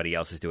what everybody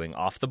else is doing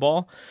off the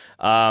ball.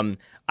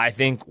 I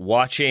think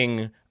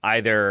watching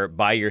either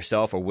by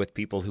yourself or with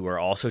people who are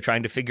also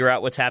trying to figure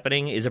out what's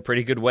happening is a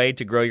pretty good way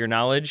to grow your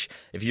knowledge.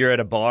 If you're at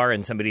a bar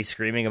and somebody's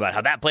screaming about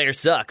how that player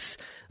sucks,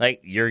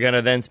 like you're going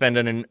to then spend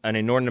an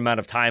inordinate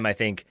amount of time, I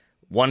think,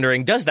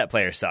 wondering, does that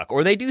player suck?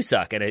 Or they do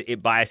suck, and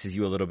it biases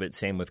you a little bit,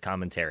 same with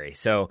commentary.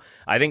 So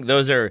I think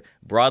those are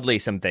broadly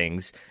some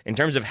things. In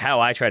terms of how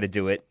I try to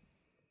do it,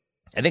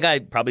 I think I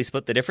probably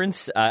split the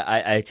difference.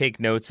 I take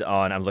notes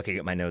on, I'm looking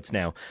at my notes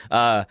now.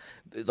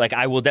 Like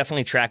I will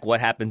definitely track what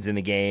happens in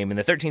the game. In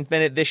the 13th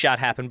minute, this shot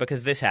happened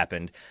because this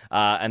happened.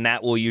 And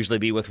that will usually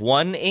be with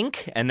one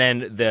ink and then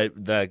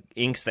the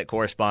inks that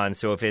correspond.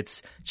 So if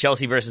it's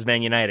Chelsea versus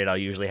Man United, I'll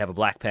usually have a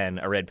black pen,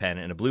 a red pen,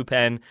 and a blue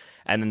pen.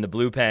 And then the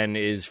blue pen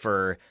is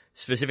for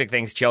specific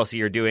things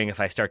Chelsea are doing. If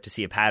I start to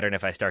see a pattern,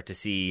 if I start to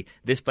see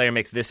this player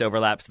makes this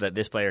overlap so that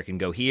this player can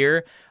go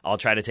here, I'll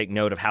try to take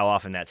note of how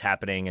often that's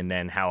happening and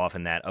then how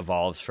often that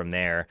evolves from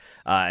there.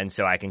 And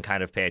so I can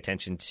kind of pay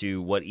attention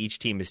to what each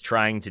team is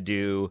trying to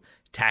do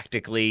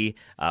tactically,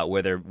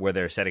 where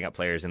they're setting up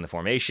players in the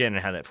formation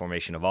and how that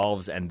formation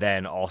evolves, and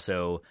then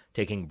also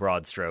taking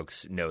broad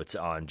strokes notes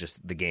on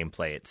just the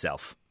gameplay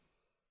itself.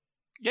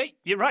 Yeah,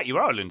 you're right. You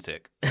are a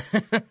lunatic.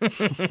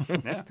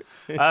 Yeah.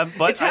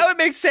 But it's how it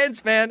makes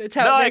sense, man. It's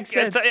how it makes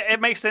sense.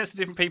 It makes sense to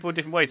different people in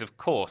different ways, of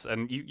course.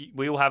 And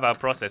we all have our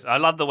process. I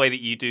love the way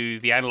that you do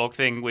the analog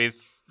thing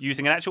with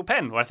using an actual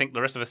pen, where I think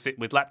the rest of us sit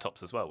with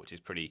laptops as well, which is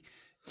pretty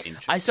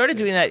interesting. I started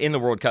doing that in the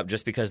World Cup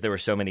just because there were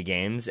so many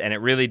games, and it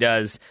really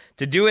does.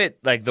 To do it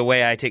like the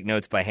way I take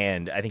notes by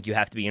hand, I think you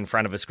have to be in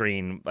front of a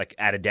screen, like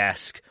at a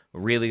desk,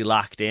 really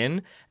locked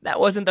in. That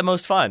wasn't the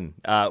most fun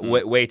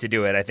way to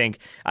do it. I think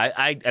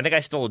I think I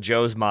stole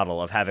Joe's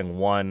model of having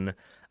one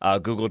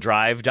Google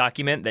Drive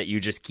document that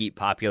you just keep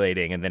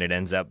populating, and then it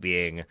ends up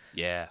being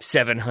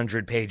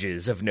 700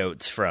 pages of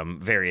notes from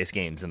various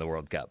games in the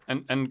World Cup.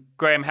 And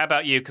Graham, how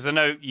about you? Because I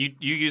know you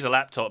use a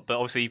laptop, but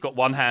obviously you've got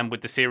one hand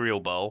with the cereal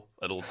bowl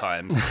at all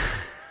times.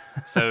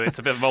 So it's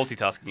a bit of a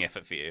multitasking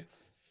effort for you.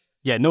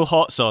 Yeah, no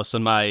hot sauce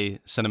on my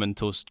Cinnamon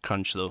Toast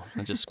Crunch, though.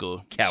 I just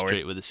go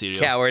straight with the cereal.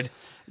 Coward,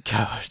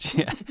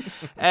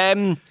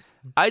 yeah.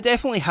 I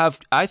definitely have.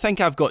 I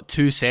think I've got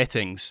two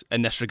settings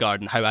in this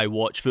regard in how I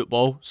watch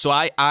football. So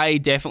I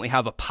definitely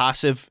have a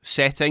passive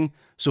setting.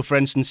 So, for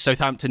instance,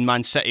 Southampton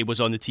Man City was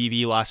on the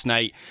TV last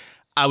night.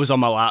 I was on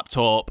my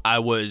laptop. I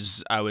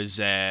was what was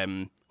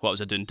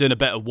I doing? Doing a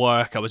bit of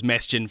work. I was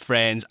messaging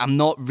friends. I'm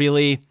not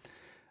really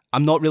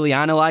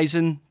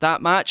analysing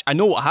that match. I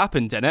know what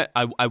happened in it.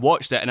 I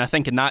watched it, and I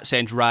think in that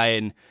sense,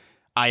 Ryan,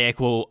 I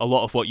echo a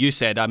lot of what you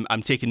said.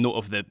 I'm taking note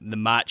of the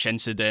match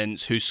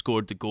incidents, who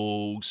scored the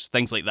goals,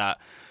 things like that.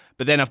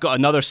 But then I've got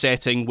another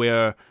setting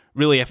where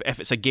really if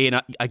it's a game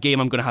I'm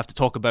going to have to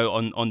talk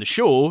about on the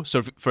show.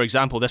 So for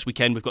example, this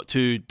weekend we've got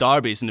two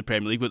derbies in the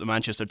Premier League. We've got the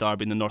Manchester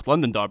Derby and the North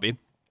London Derby.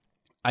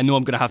 I know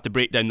I'm going to have to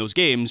break down those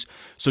games.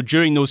 So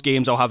during those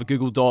games, I'll have a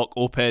Google Doc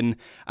open.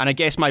 And I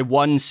guess my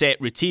one set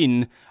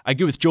routine, I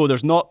agree with Joe,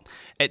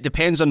 it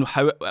depends on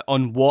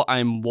what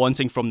I'm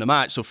wanting from the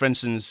match. So for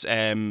instance,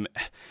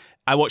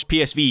 I watched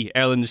PSV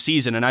early in the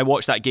season, and I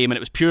watched that game, and it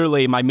was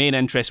purely, my main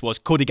interest was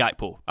Cody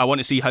Gakpo. I want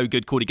to see how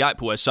good Cody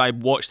Gakpo is, so I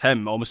watched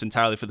him almost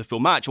entirely for the full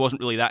match. I wasn't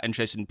really that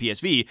interested in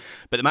PSV,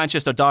 but the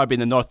Manchester derby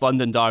and the North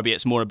London derby,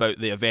 it's more about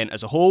the event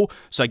as a whole.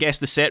 So I guess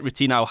the set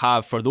routine I'll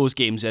have for those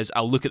games is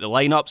I'll look at the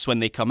lineups when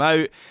they come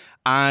out,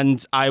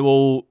 and I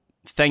will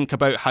think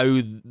about how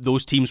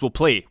those teams will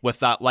play with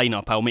that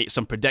lineup. I'll make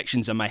some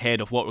predictions in my head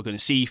of what we're going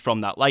to see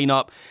from that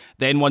lineup.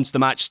 Then once the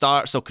match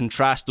starts, I'll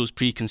contrast those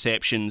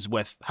preconceptions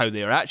with how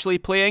they are actually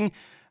playing,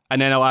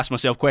 and then I'll ask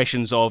myself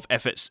questions of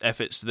if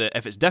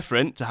it's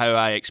different to how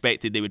I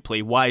expected they would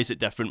play. Why is it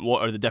different?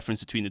 What are the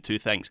differences between the two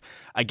things?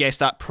 I guess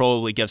that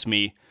probably gives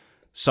me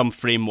some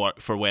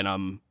framework for when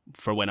I'm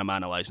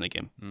analysing a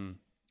game.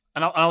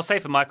 And I'll say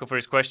for Michael, for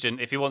his question,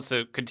 if he wants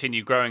to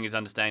continue growing his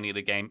understanding of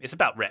the game, it's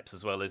about reps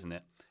as well, isn't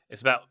it?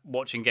 It's about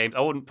watching games.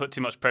 I wouldn't put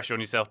too much pressure on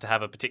yourself to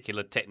have a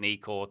particular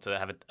technique or to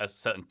have a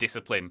certain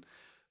discipline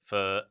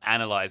for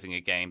analysing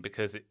a game,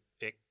 because it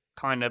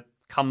kind of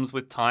comes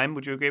with time.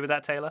 Would you agree with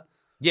that, Taylor?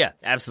 Yeah,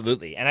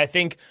 absolutely. And I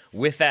think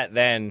with that,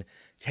 then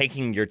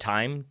taking your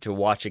time to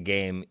watch a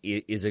game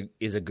is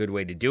a good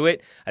way to do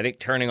it. I think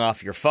turning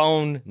off your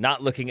phone,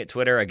 not looking at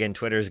Twitter. Again,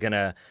 Twitter is going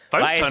to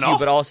bias you,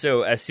 but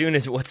also as soon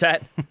as what's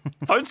that?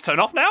 Phones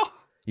turn off now?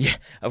 Yeah.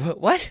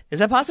 What? Is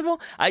that possible?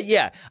 I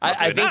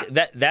think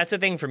that's a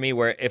thing for me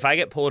where if I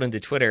get pulled into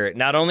Twitter,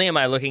 not only am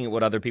I looking at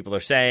what other people are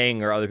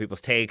saying or other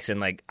people's takes and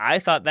like, I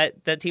thought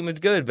that team was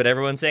good, but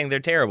everyone's saying they're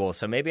terrible,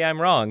 so maybe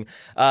I'm wrong.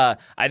 I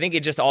think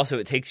it just also,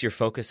 it takes your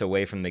focus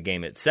away from the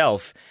game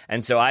itself.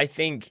 And so I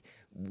think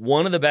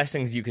one of the best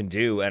things you can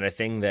do, and a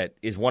thing that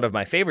is one of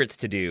my favorites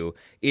to do,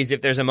 is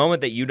if there's a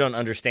moment that you don't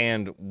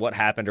understand what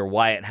happened or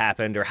why it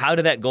happened or how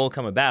did that goal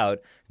come about,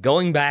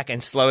 going back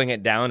and slowing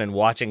it down and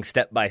watching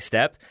step by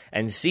step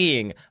and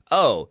seeing,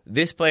 oh,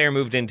 this player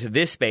moved into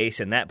this space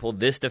and that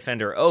pulled this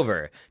defender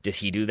over. Does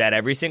he do that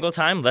every single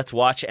time? Let's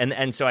watch.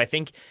 And so I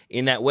think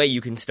in that way you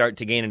can start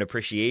to gain an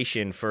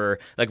appreciation for,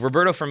 like,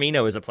 Roberto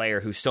Firmino is a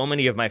player who so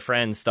many of my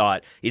friends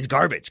thought is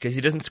garbage because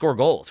he doesn't score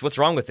goals. What's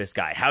wrong with this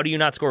guy? How do you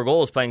not score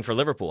goals playing for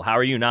Liverpool? How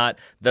are you not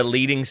the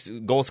leading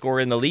goal scorer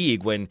in the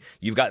league when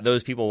you've got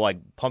those people like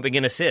pumping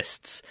in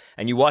assists?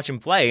 And you watch him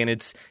play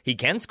and he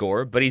can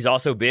score, but he's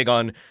also big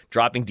on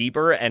dropping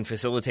deeper and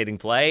facilitating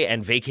play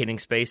and vacating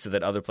space so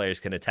that other players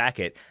can attack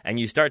it. And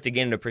you start to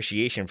gain an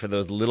appreciation for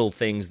those little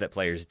things that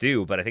players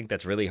do. But I think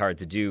that's really hard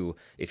to do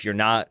if you're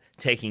not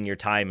taking your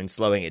time and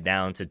slowing it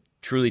down to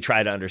truly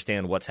try to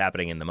understand what's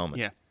happening in the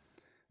moment. Yeah.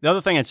 The other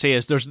thing I'd say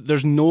is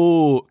there's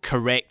no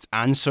correct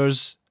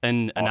answers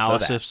in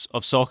analysis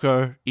of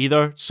soccer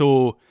either.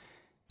 So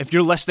if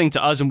you're listening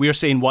to us and we're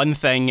saying one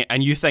thing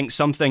and you think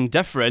something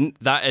different,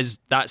 that's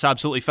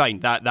absolutely fine.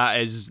 That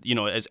is,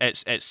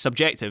 it's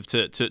subjective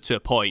to a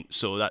point.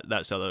 So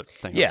that's the other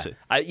thing.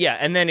 Yeah,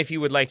 and then if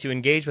you would like to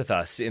engage with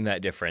us in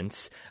that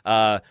difference,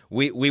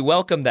 we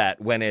welcome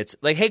that when it's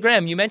like, hey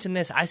Graham, you mentioned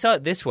this, I saw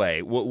it this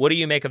way. What do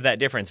you make of that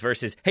difference?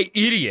 Versus, hey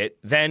idiot.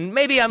 Then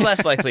maybe I'm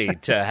less likely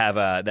to have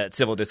that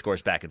civil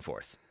discourse back and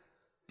forth.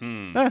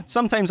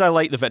 Sometimes I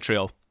like the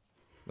vitriol.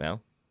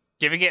 Well,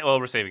 giving it or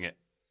receiving it.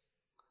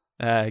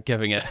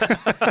 Giving it.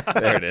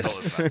 There it is.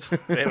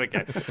 There we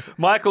go.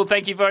 Michael,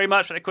 thank you very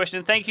much for that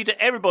question. Thank you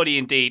to everybody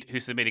indeed who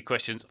submitted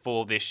questions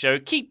for this show.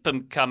 Keep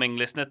them coming,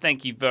 listener.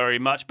 Thank you very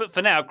much. But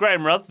for now,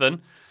 Graham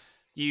Ruthven,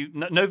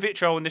 no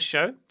vitriol in this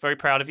show. Very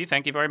proud of you.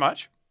 Thank you very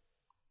much.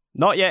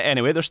 Not yet,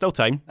 anyway. There's still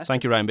time.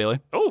 Thank you, Ryan Bailey.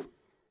 Oh,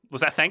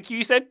 was that thank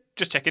you said?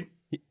 Just checking.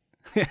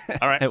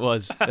 All right. It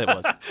was.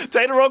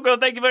 Taylor Rockwell,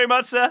 thank you very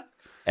much, sir.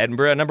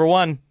 Edinburgh, number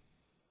 1.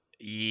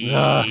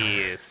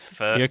 Yes.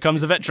 First. Here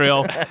comes the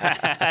vitriol.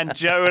 And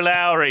Joe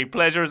Lowry,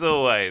 pleasure as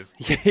always.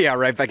 Yeah,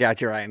 right back at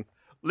you, Ryan.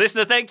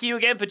 Listener, thank you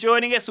again for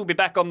joining us. We'll be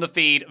back on the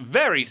feed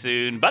very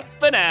soon. But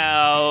for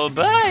now,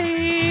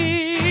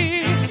 bye.